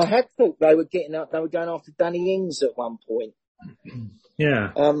 I had thought they were going after Danny Ings at one point.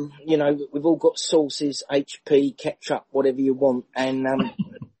 Yeah. We've all got sources, HP, ketchup, whatever you want, and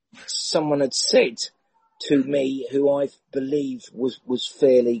someone had said to me, who I believe was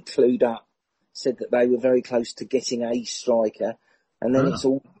fairly clued up said that they were very close to getting a striker, and then it's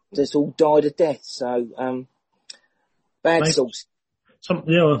all died a death. So bad sauce.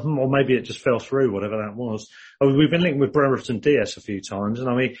 Or maybe it just fell through, whatever that was. I mean, we've been linked with Brereton Diaz a few times, and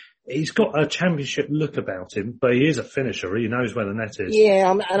I mean, he's got a championship look about him, but he is a finisher. He knows where the net is. Yeah,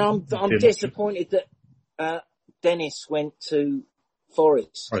 I'm disappointed that Dennis went to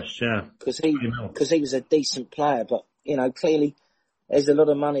Forest. Yeah. Because he was a decent player, but, clearly there's a lot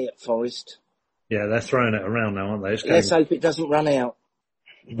of money at Forest. Yeah, they're throwing it around now, aren't they? Let's hope it doesn't run out.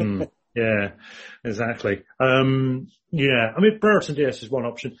 Yeah, exactly. I mean, Brereton Diaz is one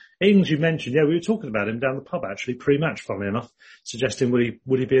option. Ings, you mentioned, we were talking about him down the pub actually, pre-match, funnily enough, suggesting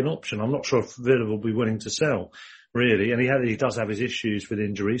would he be an option. I'm not sure if Villa will be willing to sell, really. And he does have his issues with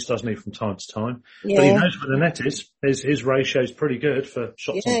injuries, doesn't he, from time to time? Yeah. But he knows where the net is. His ratio's pretty good for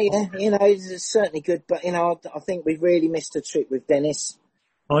shots on goal. It's certainly good. But, I think we've really missed a trick with Dennis.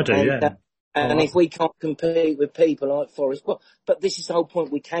 I do, And if we can't compete with people like Forest, but this is the whole point,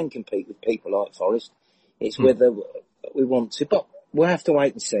 we can compete with people like Forest. It's whether we want to, but we'll have to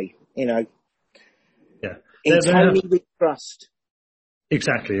wait and see, Yeah. In Tony we trust.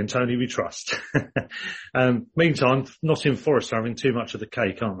 Exactly, in Tony we trust. Meantime, Nottingham Forest are having too much of the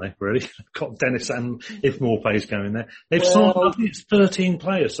cake, aren't they, really? Got Dennis and if Morpay's going there. They've signed, I think it's 13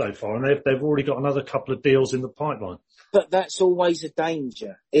 players so far, and they've already got another couple of deals in the pipeline. But that's always a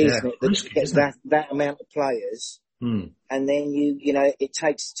danger, isn't it? That you get that amount of players, and then it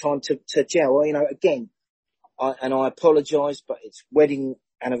takes time to gel. Again, I apologise, but it's wedding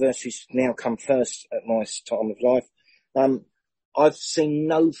anniversaries now come first at my time of life. I've seen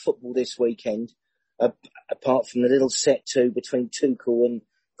no football this weekend, apart from the little set two between Tuchel and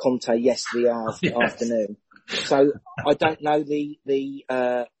Conte yesterday afternoon. So I don't know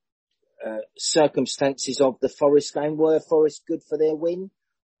the circumstances of the Forest game. Were Forest good for their win,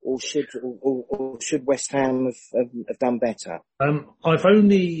 or should West Ham have done better? I've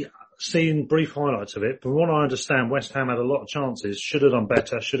only seen brief highlights of it. From what I understand, West Ham had a lot of chances, should have done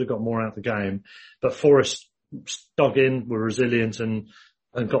better, should have got more out of the game, but Forest dug in, were resilient and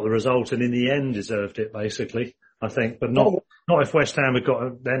got the result, and in the end deserved it, basically, I think. But not if West Ham had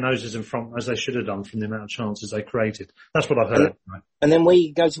got their noses in front, as they should have done, from the amount of chances they created. That's what I've heard. And then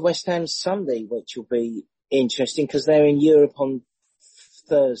we go to West Ham Sunday, which will be interesting, because they're in Europe on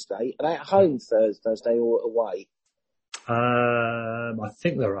Thursday. Are they at home Thursday or away? I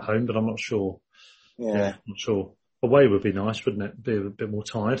think they're at home, but I'm not sure. Yeah, not sure. Away would be nice, wouldn't it? Be a bit more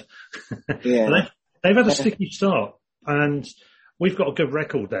tired. Yeah. They've had a sticky start, and we've got a good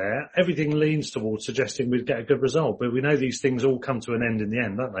record there. Everything leans towards suggesting we'd get a good result, but we know these things all come to an end in the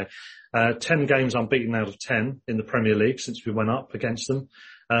end, don't they? 10 games unbeaten out of 10 in the Premier League since we went up against them.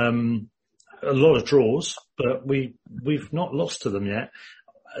 A lot of draws, but we've not lost to them yet.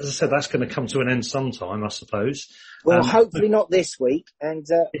 As I said, that's going to come to an end sometime, I suppose. Well, hopefully not this week. And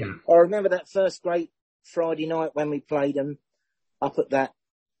I remember that first great Friday night when we played them up at that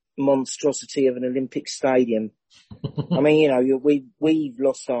monstrosity of an Olympic stadium. I mean, we've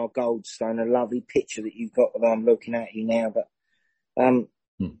lost our Goldstone, a lovely picture that you've got that I'm looking at you now. But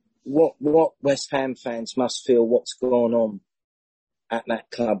what West Ham fans must feel what's gone on at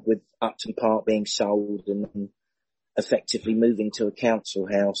that club with Upton Park being sold and effectively moving to a council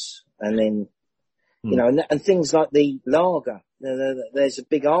house, and then and things like the lager. There's a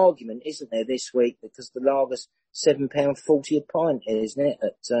big argument, isn't there, this week, because the lager's £7.40 a pint, isn't it,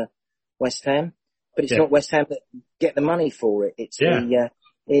 at West Ham? But it's not West Ham that get the money for it. It's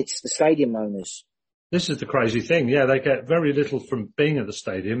the stadium owners. This is the crazy thing. Yeah, they get very little from being at the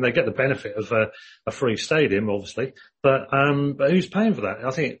stadium. They get the benefit of a free stadium, obviously, but who's paying for that?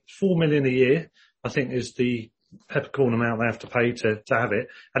 I think $4 million a year, I think, is the peppercorn amount they have to pay to have it,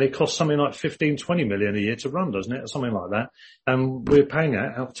 and it costs something like 15-20 million a year to run, doesn't it, or something like that, and we're paying it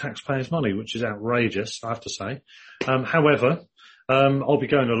out of taxpayers' money, which is outrageous, I have to say. However, I'll be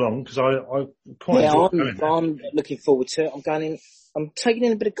going along because I quite enjoy I'm looking forward to it. I'm taking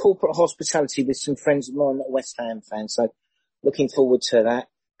in a bit of corporate hospitality with some friends of mine that are West Ham fans, so looking forward to that,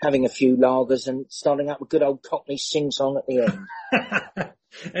 having a few lagers and starting up a good old Cockney sing-song at the end.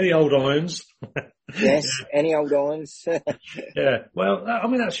 Any old irons? Yes, any old irons. Yeah, well, I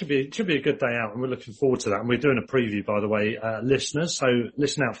mean, that should be a good day out, and we're looking forward to that. And we're doing a preview, by the way, listeners, so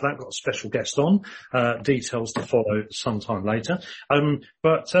listen out for that. Got a special guest on, details to follow sometime later.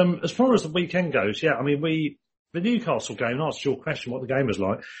 But as far as the weekend goes, I mean, the Newcastle game, I asked your question what the game was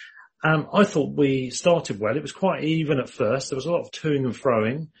like. I thought we started well. It was quite even at first. There was a lot of toing and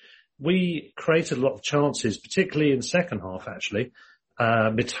froing. We created a lot of chances, particularly in the second half, actually.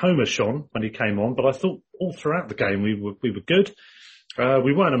 Mitoma shone when he came on, but I thought all throughout the game we were good.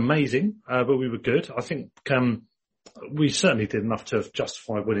 We weren't amazing, but we were good. I think we certainly did enough to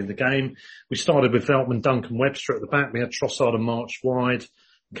justify winning the game. We started with Veltman, Duncan, Webster at the back. We had Trossard and March wide,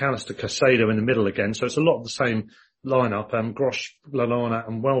 McAllister, Casado in the middle again. So it's a lot of the same lineup, Grosh, Lallana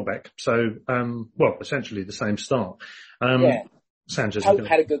and Welbeck. So, essentially the same start. Sanchez Pope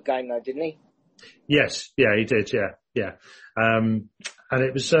had a good game though, didn't he? Yes, yeah, he did, yeah. And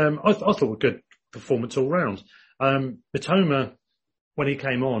it was, I thought a good performance all round. Mitoma, when he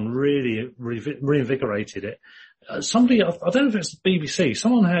came on, really reinvigorated it. Somebody, I don't know if it's the BBC,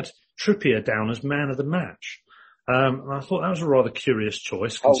 someone had Trippier down as man of the match. And I thought that was a rather curious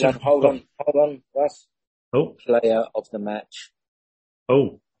choice. Hold on, Russ. Oh. Player of the match.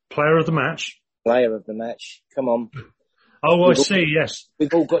 Oh, player of the match? Player of the match. Come on. Oh, I see, yes.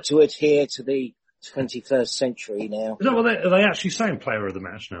 We've all got to adhere to the 21st century now. Is that what are they actually saying player of the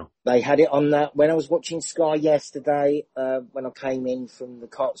match now? They had it on that when I was watching Sky yesterday, when I came in from the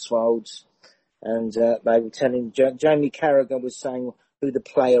Cotswolds, and they were telling, Jamie Carragher was saying who the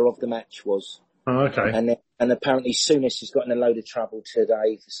player of the match was. Oh, okay. And apparently Souness has gotten a load of trouble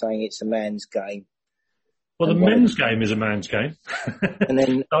today for saying it's a man's game. Well, the men's game is a man's game. And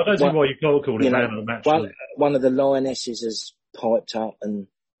then I don't see why you can't call it man of the match. One of the Lionesses has piped up, and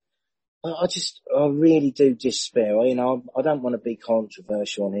I really do despair. I don't want to be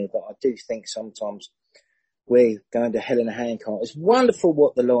controversial on here, but I do think sometimes we're going to hell in a handcart. It's wonderful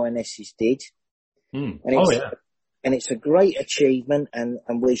what the Lionesses did. And it's a great achievement, and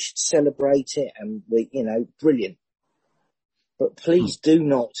we should celebrate it, and brilliant. But please do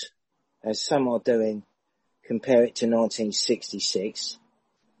not, as some are doing, compare it to 1966.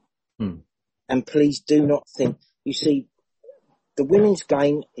 And please do not think, you see, the women's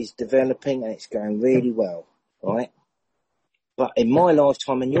game is developing and it's going really well, right? But in my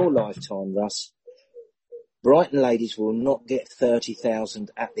lifetime and your lifetime, Russ, Brighton ladies will not get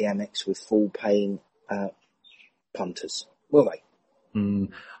 30,000 at the Amex with full paying punters, will they?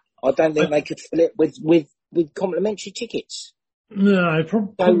 I don't think they could fill it with complimentary tickets. No,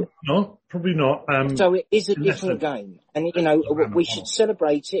 probably not. So it is a different game, and we should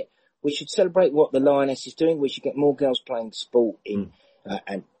celebrate it. We should celebrate what the Lioness is doing. We should get more girls playing sport in,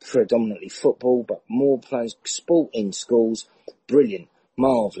 and predominantly football, but more playing sport in schools. Brilliant,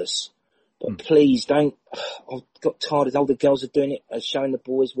 marvellous. But please don't. I've got tired of all the girls are doing it, showing the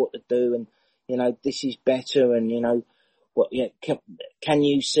boys what to do, and this is better, and can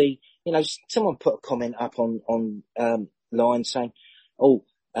you see? Someone put a comment up on line saying,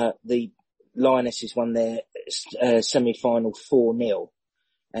 the Lionesses won their semi-final 4-0.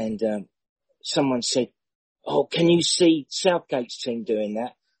 And someone said, can you see Southgate's team doing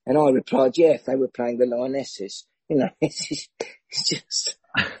that? And I replied, yeah, if they were playing the Lionesses. It's just...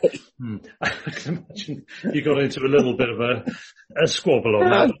 I can imagine you got into a little bit of a squabble on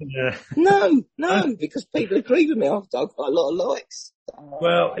that. Yeah. No, because people agree with me. I've got a lot of likes.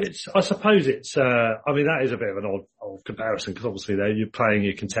 Well, I suppose that is a bit of an odd comparison, because obviously you're playing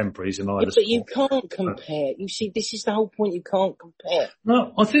your contemporaries in either but you can't compare. You see, this is the whole point. You can't compare.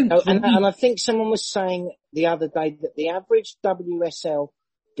 No, I think... And I think someone was saying the other day that the average WSL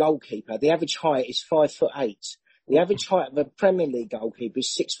goalkeeper, the average height is 5'8". The average height of a Premier League goalkeeper is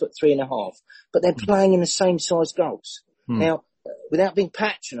 6'3.5", but they're playing in the same size goals. Now, without being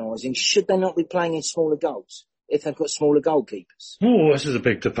patronising, should they not be playing in smaller goals if they've got smaller goalkeepers? Oh, this is a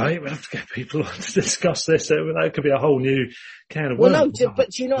big debate. We'll have to get people on to discuss this. That could be a whole new can of worms. Well, no,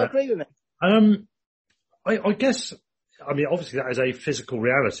 but do you not agree with me? I guess, obviously that is a physical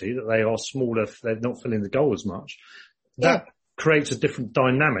reality, that they are smaller, they're not filling the goal as much. That creates a different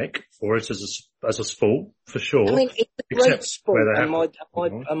dynamic for it as a sport, for sure. It's a great sport, and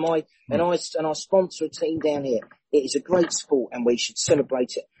I sponsor a team down here. It is a great sport, and we should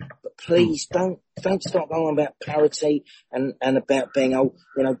celebrate it. But please don't start going on about parity and about being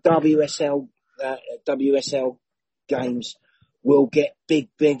WSL games will get big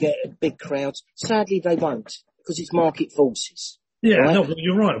crowds. Sadly, they won't, because it's market forces. Yeah, right? no,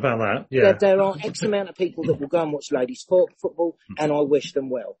 you're right about that. Yeah. There are X amount of people that will go and watch ladies football, and I wish them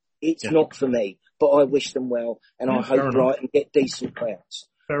well. It's not for me, but I wish them well, and I hope Brighton get decent crowds.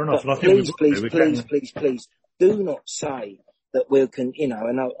 Fair enough. But and I think please, do not say that we can, and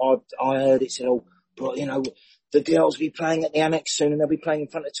I heard it said, but the girls will be playing at the Amex soon, and they'll be playing in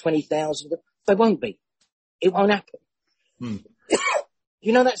front of 20,000. They won't be. It won't happen.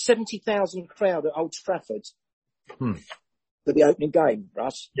 That 70,000 crowd at Old Trafford for the opening game,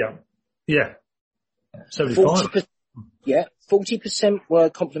 Russ? Yeah. 75. 40% were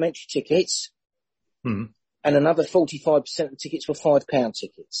complimentary tickets, and another 45% of the tickets were £5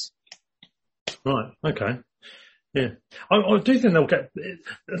 tickets. Right, okay. Yeah, I do think they'll get.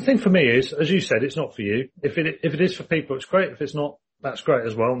 The thing for me is, as you said, it's not for you. If it is for people, it's great. If it's not, that's great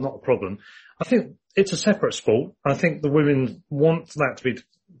as well. Not a problem. I think it's a separate sport. I think the women want that to be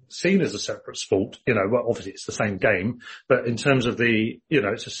seen as a separate sport. Well, obviously it's the same game, but in terms of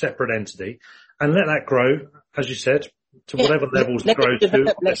it's a separate entity, and let that grow, as you said, to whatever levels it grows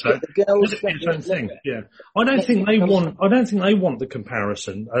to. Let's get the girls. Let its own thing. Yeah, I don't think they want the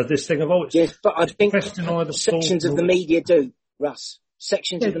comparison. This thing of it's yes, but I think sections of the media do, Russ.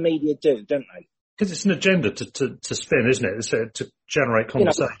 Sections of the media do, don't they? Because it's an agenda to spin, isn't it? It's to generate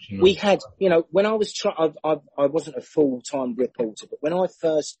conversation. We had, when I was I wasn't a full-time reporter, but when I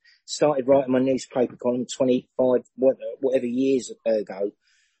first started writing my newspaper column 25, whatever years ago,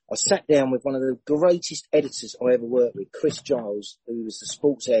 I sat down with one of the greatest editors I ever worked with, Chris Giles, who was the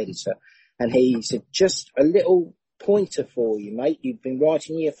sports editor, and he said, just a little pointer for you, mate. You've been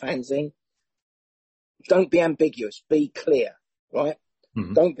writing your fanzine. Don't be ambiguous. Be clear, right?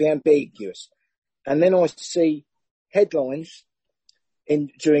 Mm-hmm. Don't be ambiguous. And then I see headlines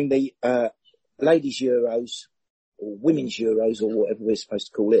during the ladies' Euros or women's Euros or whatever we're supposed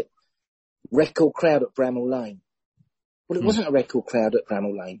to call it. Record crowd at Bramall Lane. Well, it wasn't a record crowd at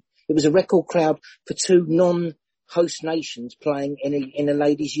Bramall Lane. It was a record crowd for two non-host nations playing in a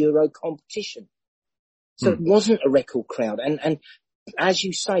ladies' Euro competition. So it wasn't a record crowd. And as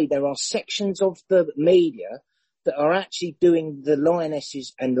you say, there are sections of the media that are actually doing the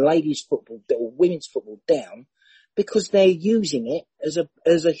Lionesses and ladies' football or women's football down because they're using it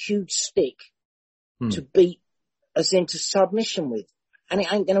as a huge stick to beat us into submission with. And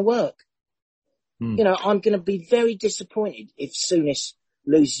it ain't going to work. I'm going to be very disappointed if Souness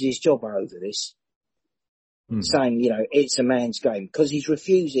loses his job over this, saying, it's a man's game, because he's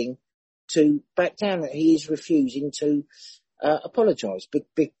refusing to back down. He is refusing to apologise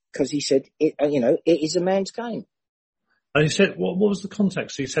because he said, it is a man's game. And he said, what was the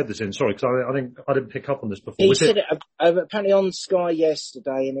context he said this in? Sorry, because I didn't pick up on this before. He said it apparently on Sky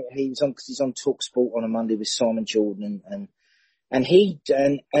yesterday, and he was on, because he's on TalkSport on a Monday with Simon Jordan, and he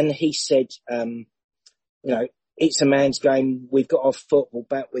said, it's a man's game. We've got our football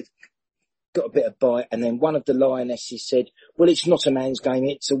back. We've got a bit of bite. And then one of the Lionesses said, well, it's not a man's game.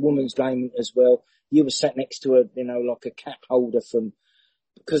 It's a woman's game as well. You were sat next to like a cap holder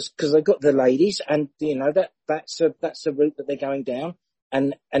because they've got the ladies, and, that's a route that they're going down.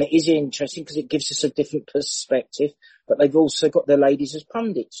 And it is interesting because it gives us a different perspective, but they've also got the ladies as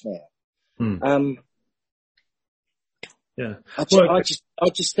pundits now. Yeah. I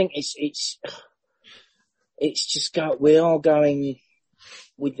just think it's just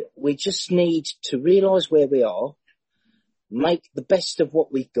we just need to realise where we are, make the best of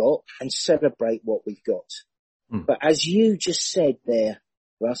what we've got and celebrate what we've got. But as you just said there,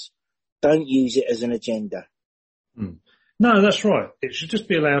 Russ, don't use it as an agenda. No, that's right. It should just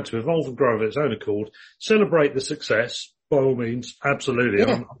be allowed to evolve and grow of its own accord. Celebrate the success, by all means. Absolutely.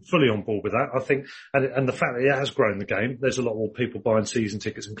 Yeah. I'm fully on board with that. I think, and the fact that it has grown the game, there's a lot more people buying season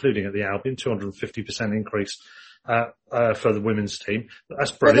tickets, including at the Albion, 250% increase, for the women's team.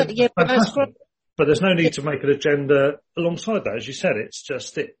 That's brilliant. But there's no need to make an agenda alongside that. As you said, it's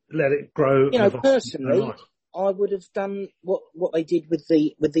just let it grow. Personally, I would have done what they did with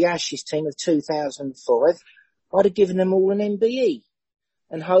the Ashes team of 2005. I'd have given them all an MBE,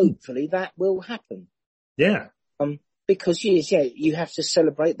 and hopefully that will happen. Yeah. Because you have to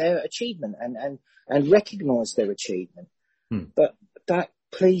celebrate their achievement and recognise their achievement. But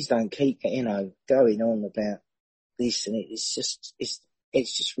please don't keep going on about this, and it's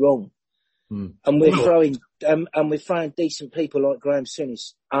just wrong. And we're throwing decent people like Graham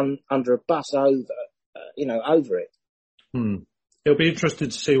Souness under a bus over it. It'll be interesting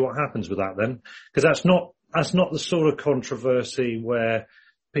to see what happens with that then, because that's not the sort of controversy where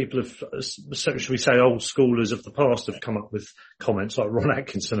people have, should we say, old schoolers of the past have come up with comments like Ron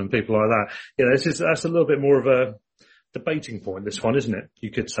Atkinson and people like that. That's a little bit more of a debating point, this one, isn't it? You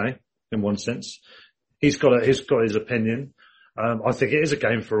could say, in one sense. He's got his opinion. I think it is a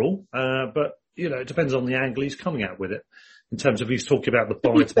game for all, but it depends on the angle he's coming at with it. In terms of he's talking about the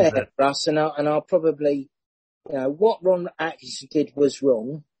bite. To be fair, Russ, and I'll probably, what Ron Atkinson did was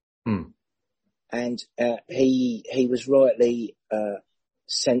wrong, and he was rightly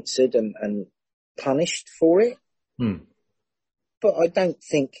censored and punished for it. But I don't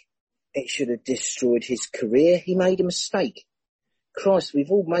think it should have destroyed his career. He made a mistake. Christ,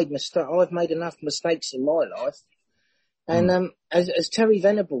 we've all made mistakes. I've made enough mistakes in my life. And as Terry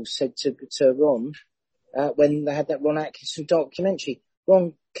Venables said to Ron, when they had that Ron Atkinson documentary,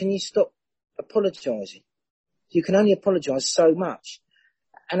 Ron, can you stop apologising? You can only apologise so much.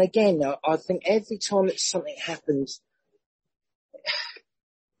 and again, I think every time that something happens,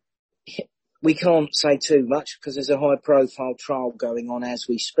 we can't say too much because there's a high profile trial going on as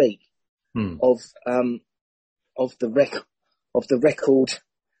we speak of the record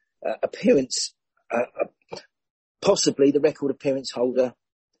appearance, possibly the record appearance holder,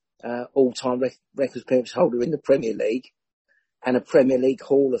 all-time record appearance holder in the Premier League and a Premier League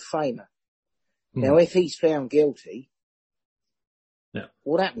Hall of Famer. Now, if he's found guilty,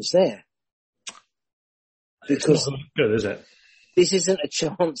 what happens there? Because it's not good, is it? This isn't a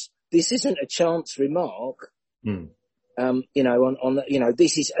chance remark. You know,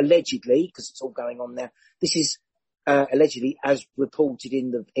 this is allegedly, because it's all going on now. This is allegedly, as reported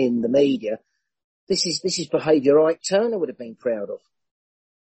in the media. This is behaviour Ike Turner would have been proud of.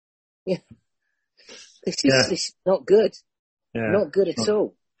 Yeah, this is not good. Yeah. Not good at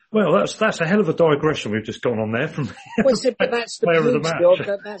all. Well, that's a hell of a digression we've just gone on there from. Well, but that's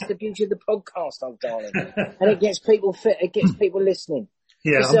the beauty of the podcast, old darling, and it gets people fit. It gets people listening.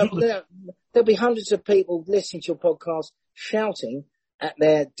 Yeah, there'll be hundreds of people listening to your podcast shouting at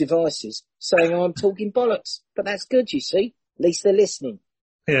their devices, saying, "I'm talking bollocks," but that's good. You see, at least they're listening.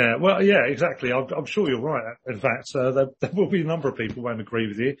 Yeah, well, yeah, exactly. I'm sure you're right. In fact, there will be a number of people who won't agree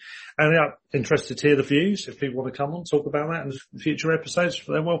with you. And I'm interested to hear the views. If people want to come on, talk about that in future episodes,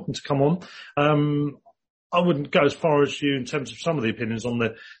 they're welcome to come on. I wouldn't go as far as you in terms of some of the opinions on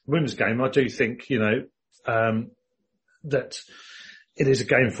the women's game. I do think, that it is a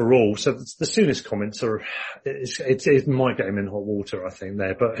game for all. So the soonest comments are, it's my game in hot water, I think,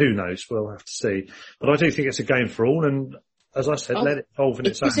 there. But who knows? We'll have to see. But I do think it's a game for all. And as I said, let it evolve in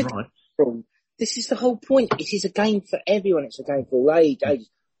its own right. This is the whole point. It is a game for everyone. It's a game for all ages.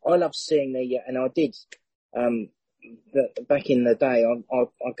 I love seeing and I did, back in the day,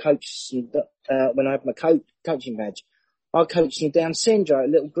 I coached some, when I had my coaching badge, I coached some Down syndrome, a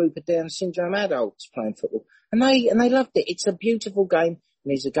little group of Down syndrome adults playing football. And they loved it. It's a beautiful game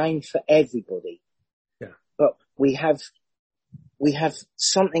and it's a game for everybody. Yeah. But we have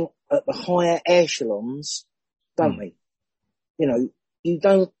something at the higher echelons, don't we? You know, you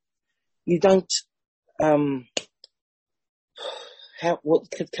don't,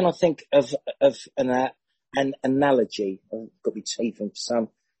 what can I think of an analogy? I've got to be teeth from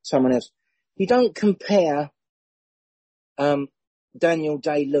someone else. You don't compare, Daniel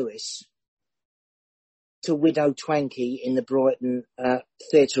Day-Lewis to Widow Twankey in the Brighton,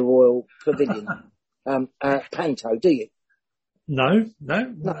 Theatre Royal Pavilion, Panto, do you? No.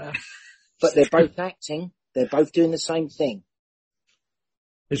 But they're both acting. They're both doing the same thing.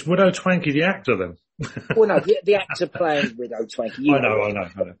 Is Widow Twankey the actor then? Well, no, the actor playing Widow Twankey. I know.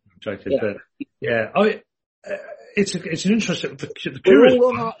 I'm joking. But it's an interesting.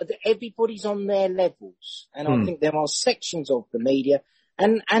 Everybody's on their levels, and I think there are sections of the media,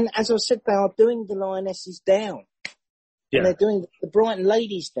 and as I said, they are doing the Lionesses down, and they're doing the Brighton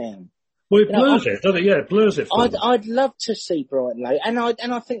Ladies down. Well, it blurs it, doesn't it? Yeah, it blurs it. I'd love to see Brighton Ladies, and I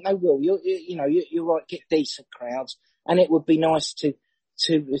think they will. You're right. Get decent crowds, and it would be nice to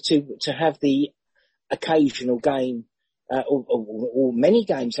have the occasional game, or many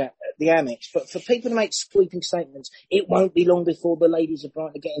games at the Amex, but for people to make sweeping statements, it won't be long before the ladies of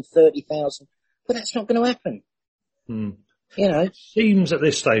Brighton are getting 30,000. But that's not going to happen. You know, seems at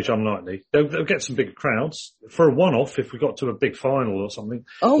this stage unlikely. They'll get some bigger crowds for a one-off if we got to a big final or something.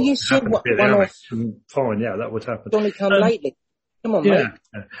 Oh yes, one-off. Fine, yeah, that would happen. It's only come lately. Come on, mate.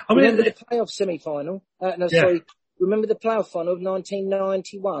 I mean, remember the playoff semi-final? Remember the playoff final of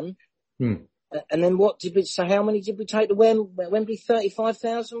 1991? And then what did we say? How many did we take to Wembley?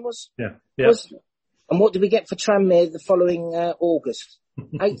 35,000 was? Yeah. And what did we get for Tranmere the following August?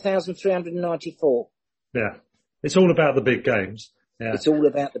 8,394. Yeah. It's all about the big games. Yeah. It's all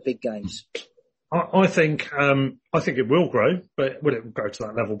about the big games. I think it will grow, but will it grow to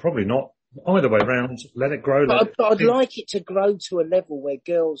that level? Probably not. Either way round, let it grow. But I'd like it to grow to a level where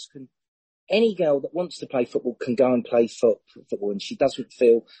girls can, any girl that wants to play football can go and play football, and she doesn't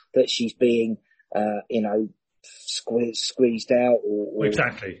feel that she's being, squeezed out or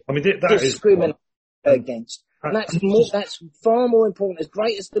exactly. I mean, that discriminated against. And that's far more important. As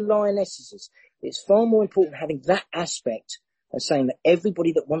great as the Lionesses is, it's far more important having that aspect of saying that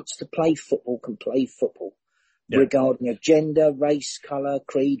everybody that wants to play football can play football, regarding a gender, race, colour,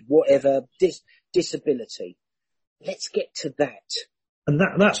 creed, whatever, disability. Let's get to that. And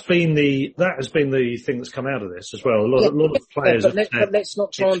that has been the thing that's come out of this as well. A lot of players. But let's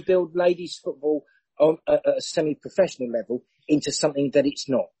not try and build ladies football on a semi-professional level into something that it's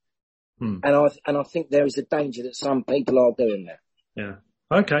not. And I think there is a danger that some people are doing that. Yeah.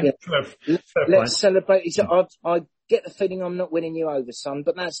 Okay. Let's celebrate. get the feeling I'm not winning you over, son,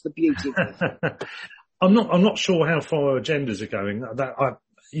 but that's the beauty of it. I'm not sure how far agendas are going.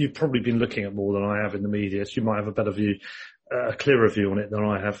 You've probably been looking at more than I have in the media, so you might have a better view, a clearer view on it than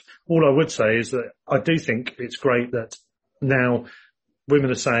I have. All I would say is that I do think it's great that now women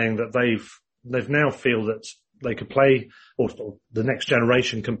are saying that they've now feel that they could play, or the next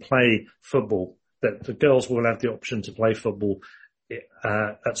generation can play football, that the girls will have the option to play football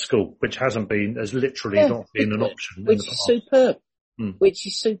at school, which has literally not been an option. Which is superb. Which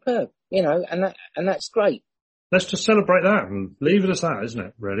is superb, and that's great. Let's just celebrate that and leave it as that, isn't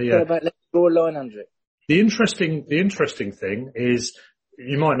it? Really, yeah. Let's draw a line under it. The interesting thing is,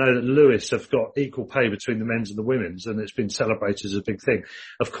 you might know that Lewis have got equal pay between the men's and the women's, and it's been celebrated as a big thing.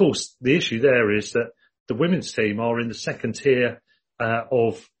 Of course, the issue there is that the women's team are in the second tier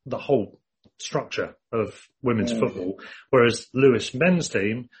of the whole structure of women's football, whereas Lewis men's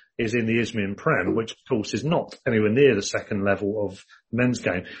team is in the Isthmian Prem, which of course is not anywhere near the second level of men's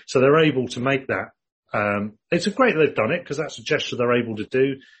game. So they're able to make that. It's great they've done it, because that's a gesture they're able to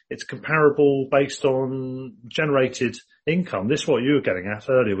do. It's comparable based on generated income. This is what you were getting at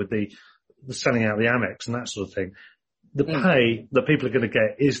earlier with the selling out the Amex and that sort of thing. The pay that people are going to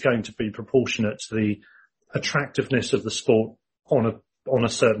get is going to be proportionate to the attractiveness of the sport on a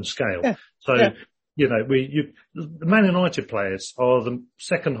certain scale. The Man United players are the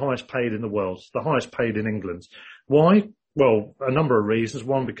second highest paid in the world, the highest paid in England. Why? Well, a number of reasons.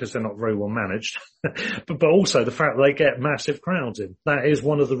 One, because they're not very well managed, but also the fact that they get massive crowds in. That is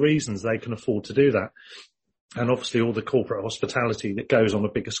one of the reasons they can afford to do that. And obviously all the corporate hospitality that goes on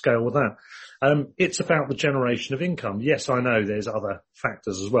a bigger scale with that. It's about the generation of income. Yes, I know there's other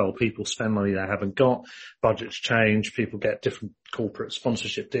factors as well. People spend money they haven't got, budgets change, people get different corporate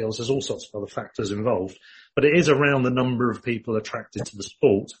sponsorship deals. There's all sorts of other factors involved. But it is around the number of people attracted to the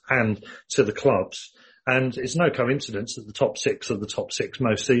sport and to the clubs. And it's no coincidence that the top six are the top six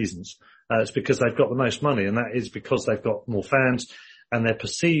most seasons. It's because they've got the most money, and that is because they've got more fans, and they're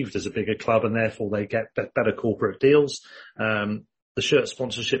perceived as a bigger club, and therefore they get better corporate deals. The shirt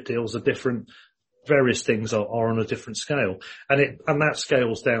sponsorship deals are different. Various things are on a different scale. And that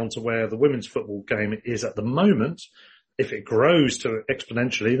scales down to where the women's football game is at the moment. If it grows to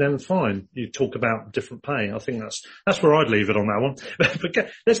exponentially, then fine. You talk about different pay. I think that's where I'd leave it on that one. But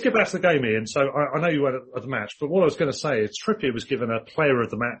let's get back to the game, Ian. So I know you were at the match, but what I was going to say is Trippier was given a player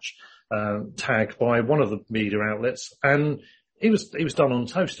of the match tag by one of the media outlets, and he was done on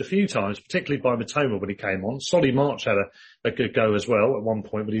toast a few times, particularly by Matoma when he came on. Solly March had a good go as well at one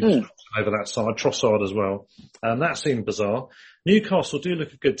point, but he was over that side, Trossard as well. That seemed bizarre. Newcastle do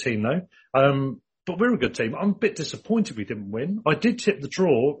look a good team though. But we're a good team. I'm a bit disappointed we didn't win. I did tip the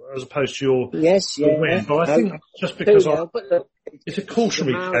draw as opposed to your win, but I think just because it's a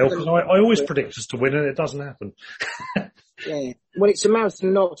cautionary tale, because I always predict us to win and it doesn't happen. Well, it's a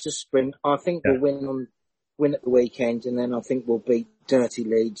marathon, not a sprint. I think we'll win at the weekend, and then I think we'll beat Dirty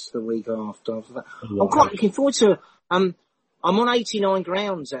Leeds the week after. I'm quite looking forward to. I'm on 89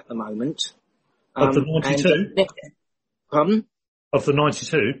 grounds at the moment. Of the 92? Pardon? Of the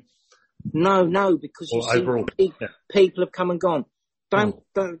 92? No, because you see, people have come and gone.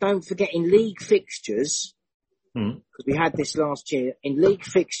 Don't forget, in league fixtures, because we had this last year, in league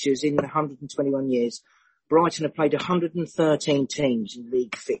fixtures in 121 years, Brighton have played 113 teams in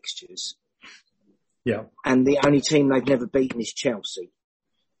league fixtures. Yeah. And the only team they've never beaten is Chelsea.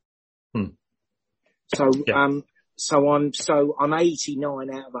 So I'm 89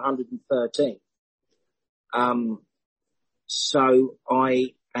 out of 113. So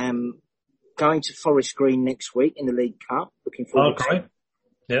I am going to Forest Green next week in the League Cup. Looking forward to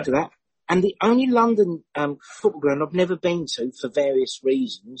that. And the only London football ground I've never been to for various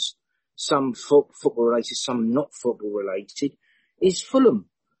reasons, some football related, some not football related, is Fulham.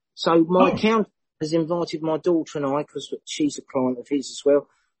 So my account has invited my daughter and I, because she's a client of his as well.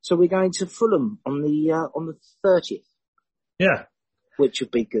 So we're going to Fulham on the 30th. Yeah. Which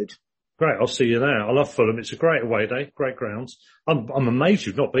would be good. Great, I'll see you there. I love Fulham. It's a great away day, great grounds. I'm amazed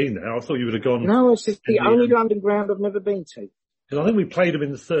you've not been there. I thought you would have gone. No, it's the only London ground I've never been to. Because I think we played him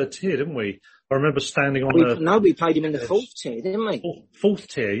in the third tier, didn't we? I remember standing on No, we played him in the fourth tier, didn't we? Fourth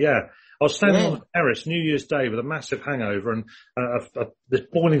tier, yeah. I was standing on the terrace New Year's Day with a massive hangover and this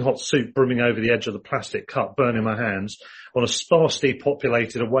boiling hot soup brimming over the edge of the plastic cup, burning my hands, on a sparsely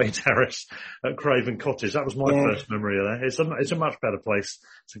populated away terrace at Craven Cottage. That was my first memory of that. It's a much better place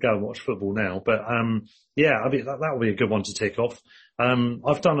to go and watch football now. But I mean that will be a good one to tick off.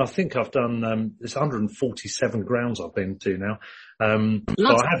 I've done it's 147 grounds I've been to now.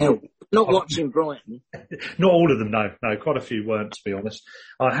 So not watching Brighton. Not all of them, no. Quite a few weren't, to be honest.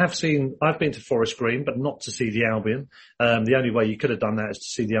 I've been to Forest Green, but not to see the Albion. The only way you could have done that is to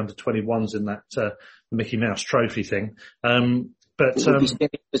see the under-21s in that, Mickey Mouse trophy thing. We'll be seeing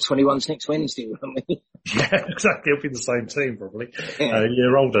the 21s next Wednesday, won't we? Yeah, exactly. It'll be the same team, probably. Yeah. A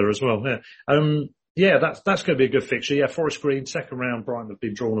year older as well, yeah. Yeah, that's going to be a good fixture. Yeah, Forest Green, second round, Brighton have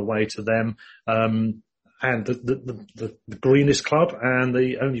been drawn away to them. And the greenest club and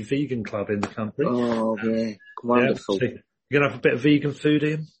the only vegan club in the country. Oh, yeah. Wonderful. Yeah, so you're going to have a bit of vegan food,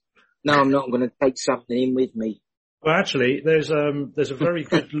 Ian? No, I'm not. I'm going to take something in with me. Well, actually, there's a very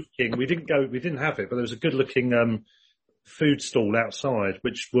good looking, we didn't have it, but there was a good looking, food stall outside,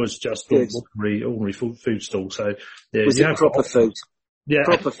 which was just ordinary food stall. So, yeah. Was it proper food? Yeah.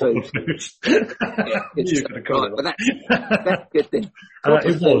 Proper food. Yeah, you're going to call it. But that's good then.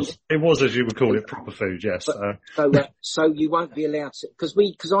 It was, as you would call it, proper food, yes. So you won't be allowed to, because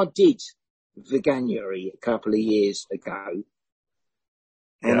I did Veganuary a couple of years ago,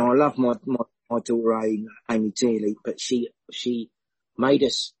 and I love my daughter Amy dearly, but she made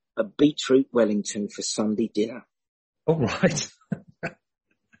us a beetroot Wellington for Sunday dinner. All right.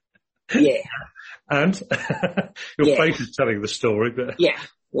 Yeah. And your face is telling the story, but yeah,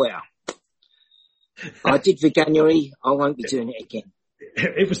 well, I did Veganuary. I won't be doing it again.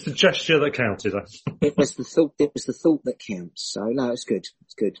 It was the gesture that counted. It was the thought that counts. So no, it's good.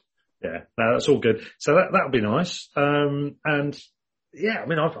 It's good. Yeah, no, that's all good. So that'll be nice. And yeah, I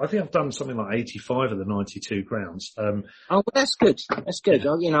mean, I think I've done something like 85 of the 92 grounds. Oh, well, that's good. That's good.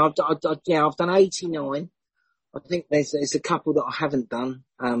 Yeah. I've done 89. I think there's a couple that I haven't done,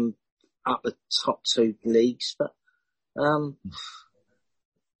 up the top two leagues, but,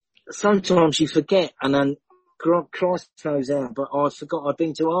 sometimes you forget, and then Christ knows how, but I forgot I'd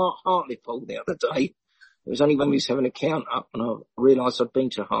been to Hartlepool the other day. It was only when we was having a count up and I realised I'd been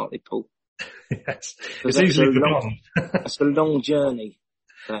to Hartlepool. Yes. It's easily forgotten. It's a long journey.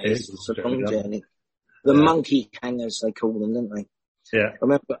 That is. It's a long journey. The monkey hangers, they call them, don't they? Yeah. I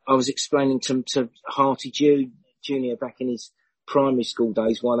remember I was explaining to Harty Junior back in his primary school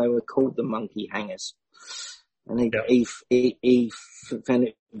days why they were called the monkey hangers. And he found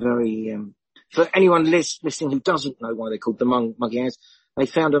it very, for anyone listening who doesn't know why they're called the monkey hangers, they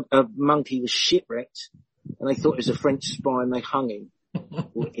found a monkey was shipwrecked and they thought it was a French spy and they hung him.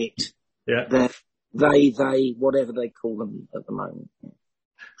 Or it. Yeah. They, whatever they call them at the moment.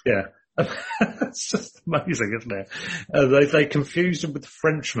 Yeah. It's just amazing, isn't it? They confused him with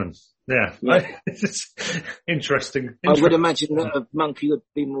Frenchmen. Yeah. It's interesting. I would imagine that a monkey would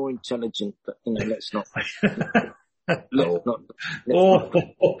be more intelligent, but, let's not.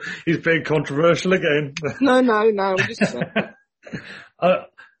 He's being controversial again. No, I'm just saying. I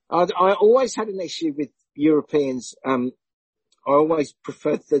always had an issue with Europeans. I always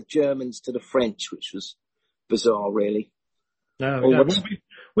preferred the Germans to the French, which was bizarre, really. No,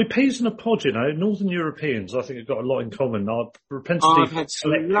 we peas in a pod, Northern Europeans, I think, have got a lot in common. I've had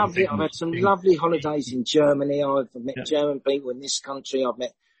some lovely holidays in Germany. I've met German people in this country. I've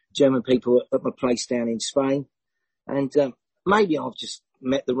met German people at my place down in Spain. And maybe I've just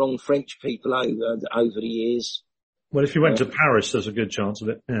met the wrong French people over the years. Well, if you went to Paris, there's a good chance of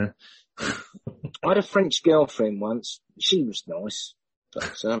it, yeah. I had a French girlfriend once. She was nice.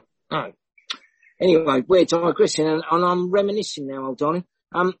 But, no. Anyway, we're digressing, and I'm reminiscing now, old darling.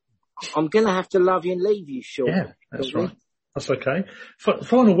 I'm going to have to love you and leave you, Sean. Yeah, that's right. That's okay.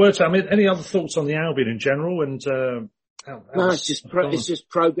 Final words. I mean, any other thoughts on the Albion in general? And no, it's just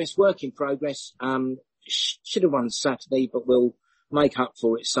progress, work in progress. Should have won Saturday, but we'll make up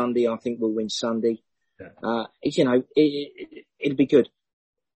for it Sunday. I think we'll win Sunday. Yeah. It'll be good.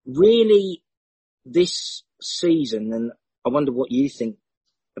 Really, this season, and I wonder what you think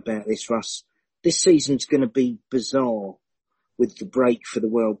about this, Russ. This season's going to be bizarre with the break for the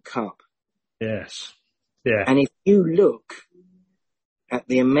World Cup. Yes. Yeah. And if you look at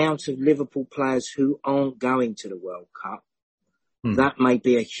the amount of Liverpool players who aren't going to the World Cup, that may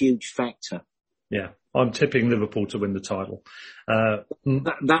be a huge factor. Yeah. I'm tipping Liverpool to win the title.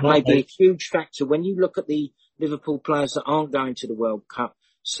 That may be a huge factor when you look at the Liverpool players that aren't going to the World Cup.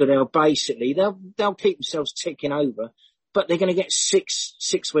 So they'll keep themselves ticking over, but they're going to get six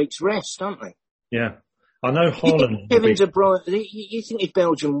weeks rest, aren't they? Yeah. I know Holland. Kevin De Bruyne, you think if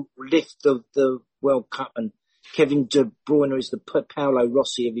Belgium lift the World Cup and Kevin De Bruyne is the Paolo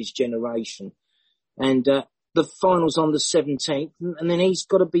Rossi of his generation, and the final's on the 17th, and then he's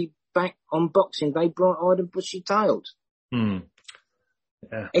got to be back on Boxing Day, bright-eyed and bushy-tailed. Yeah.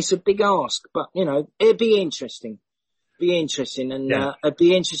 It's a big ask, but, it'd be interesting. And I'd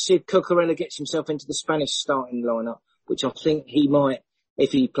be interested if Cucurella gets himself into the Spanish starting lineup, which I think he might,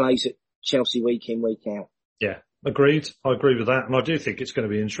 if he plays at Chelsea week in, week out. Yeah, agreed. I agree with that, and I do think it's going to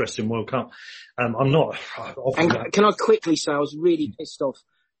be an interesting World Cup. I'm not. And can I quickly say I was really pissed off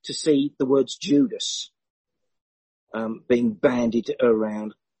to see the words Judas being bandied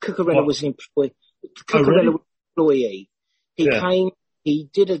around. Cucurella was an employee. Cucurella was an employee. He came. He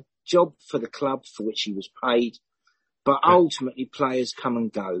did a job for the club for which he was paid, but ultimately players come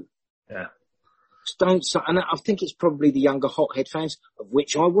and go. Yeah. Don't. And I think it's probably the younger hothead fans, of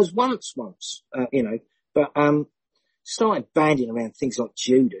which I was once. But started banding around things like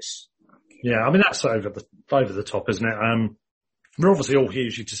Judas. Yeah, I mean that's over the top, isn't it? We're obviously all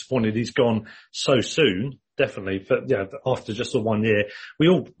hugely disappointed he's gone so soon, definitely. But yeah, after just the 1 year, we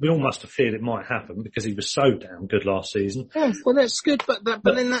all must have feared it might happen because he was so damn good last season. Yeah, well that's good, but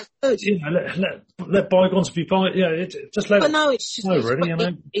then that's good. You know, let bygones be bygones. Yeah, just let. But no, it's just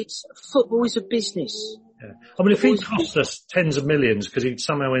really. It's football is a business. Yeah, I mean if he cost us tens of millions because he'd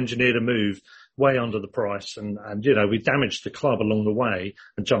somehow engineered a move way under the price and we damaged the club along the way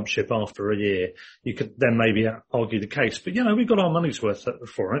and jumped ship after a year, you could then maybe argue the case. But, we got our money's worth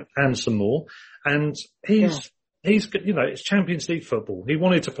for it and some more. And he's it's Champions League football. He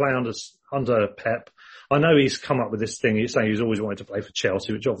wanted to play under Pep. I know he's come up with this thing. He's saying he's always wanted to play for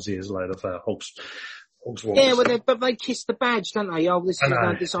Chelsea, which obviously is a load of hogs. Yeah, but they kiss the badge, don't they? Oh,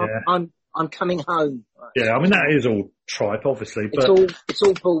 I'm coming home. Yeah, I mean that is all tripe, obviously, but it's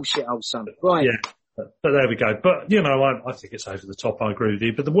all bullshit, old son. Right? Yeah, but there we go. But I think it's over the top. I agree with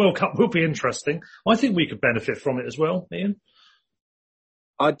you. But the World Cup will be interesting. I think we could benefit from it as well, Ian.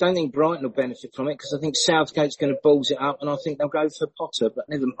 I don't think Brighton will benefit from it because I think Southgate's going to balls it up, and I think they'll go for Potter. But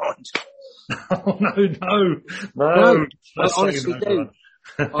never mind. Oh no! I honestly do.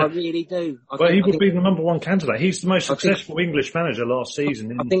 I really do. He would be the number one candidate. He's the most successful English manager last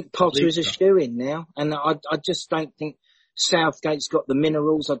season. I think Potter is a shoo-in now, and I just don't think Southgate's got the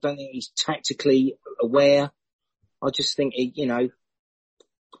minerals. I don't think he's tactically aware. I just think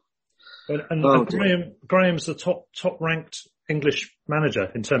Graham's the top ranked English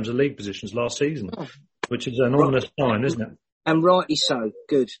manager in terms of league positions last season, which is an ominous sign, isn't it? And rightly so.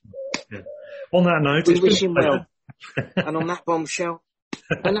 Good. Yeah. On that note, we wish him well. And on that bombshell.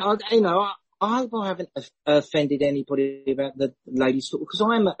 And I hope I haven't offended anybody about the ladies' football because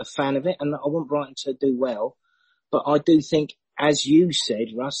I am a fan of it and I want Brighton to do well. But I do think, as you said,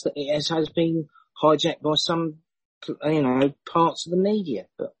 Russ, that it has been hijacked by some, parts of the media.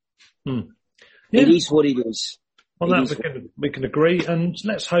 But it is what it is. On that we can agree, and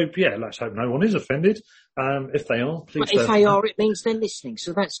let's hope no one is offended. If they are, please. But if they are, it means they're listening,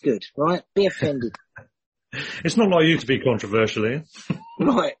 so that's good, right? Be offended. It's not like you to be controversial, Ian.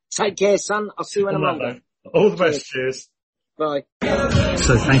 Right. Take care, son. I'll see you when I'm older. All the best. Cheers. Bye.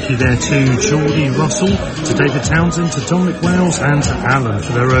 So thank you there to Geordie Russell, to David Townsend, to Dominic Wales and to Alan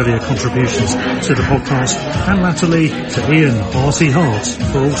for their earlier contributions to the podcast, and latterly to Ian R.C. Hart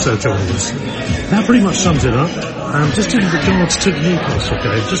for also joining us. That pretty much sums it up. Just in regards to the Newcastle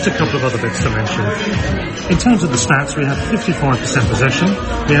game, just a couple of other bits to mention. In terms of the stats, we had 55% possession,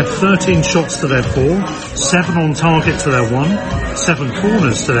 we had 13 shots to their 4, 7 on target to their 1, 7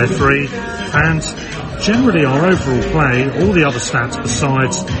 corners to their 3, and generally our overall play, all the other stats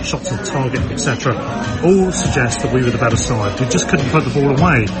besides shots on target, etc., all suggest that we were the better side. We just couldn't put the ball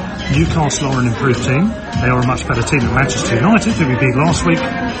away. Newcastle are an improved team. They are a much better team than Manchester United, who we beat last week.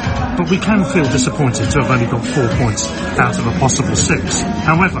 But we can feel disappointed to have only got 4 points out of a possible 6.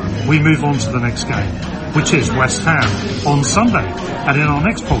 However, we move on to the next game, which is West Ham on Sunday. And in our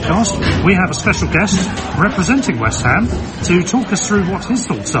next podcast, we have a special guest representing West Ham to talk us through what his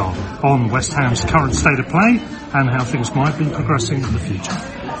thoughts are on West Ham's current state of play and how things might be progressing in the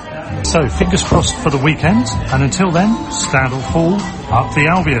future. So, fingers crossed for the weekend, and until then, stand or fall, up the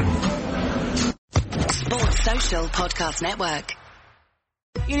Albion. Sports Social Podcast Network.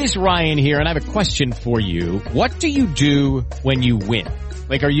 It is Ryan here, and I have a question for you. What do you do when you win?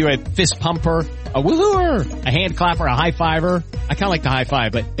 Like, are you a fist pumper, a woohooer, a hand clapper, a high fiver? I kind of like the high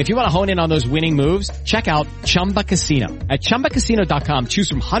five, but if you want to hone in on those winning moves, check out Chumba Casino. At ChumbaCasino.com, choose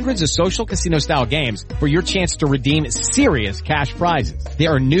from hundreds of social casino style games for your chance to redeem serious cash prizes.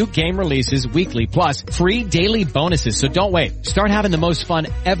 There are new game releases weekly, plus free daily bonuses. So don't wait. Start having the most fun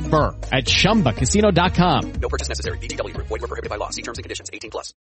ever at ChumbaCasino.com. No purchase necessary. VGW Group. Void where prohibited by law. See terms and conditions. 18+.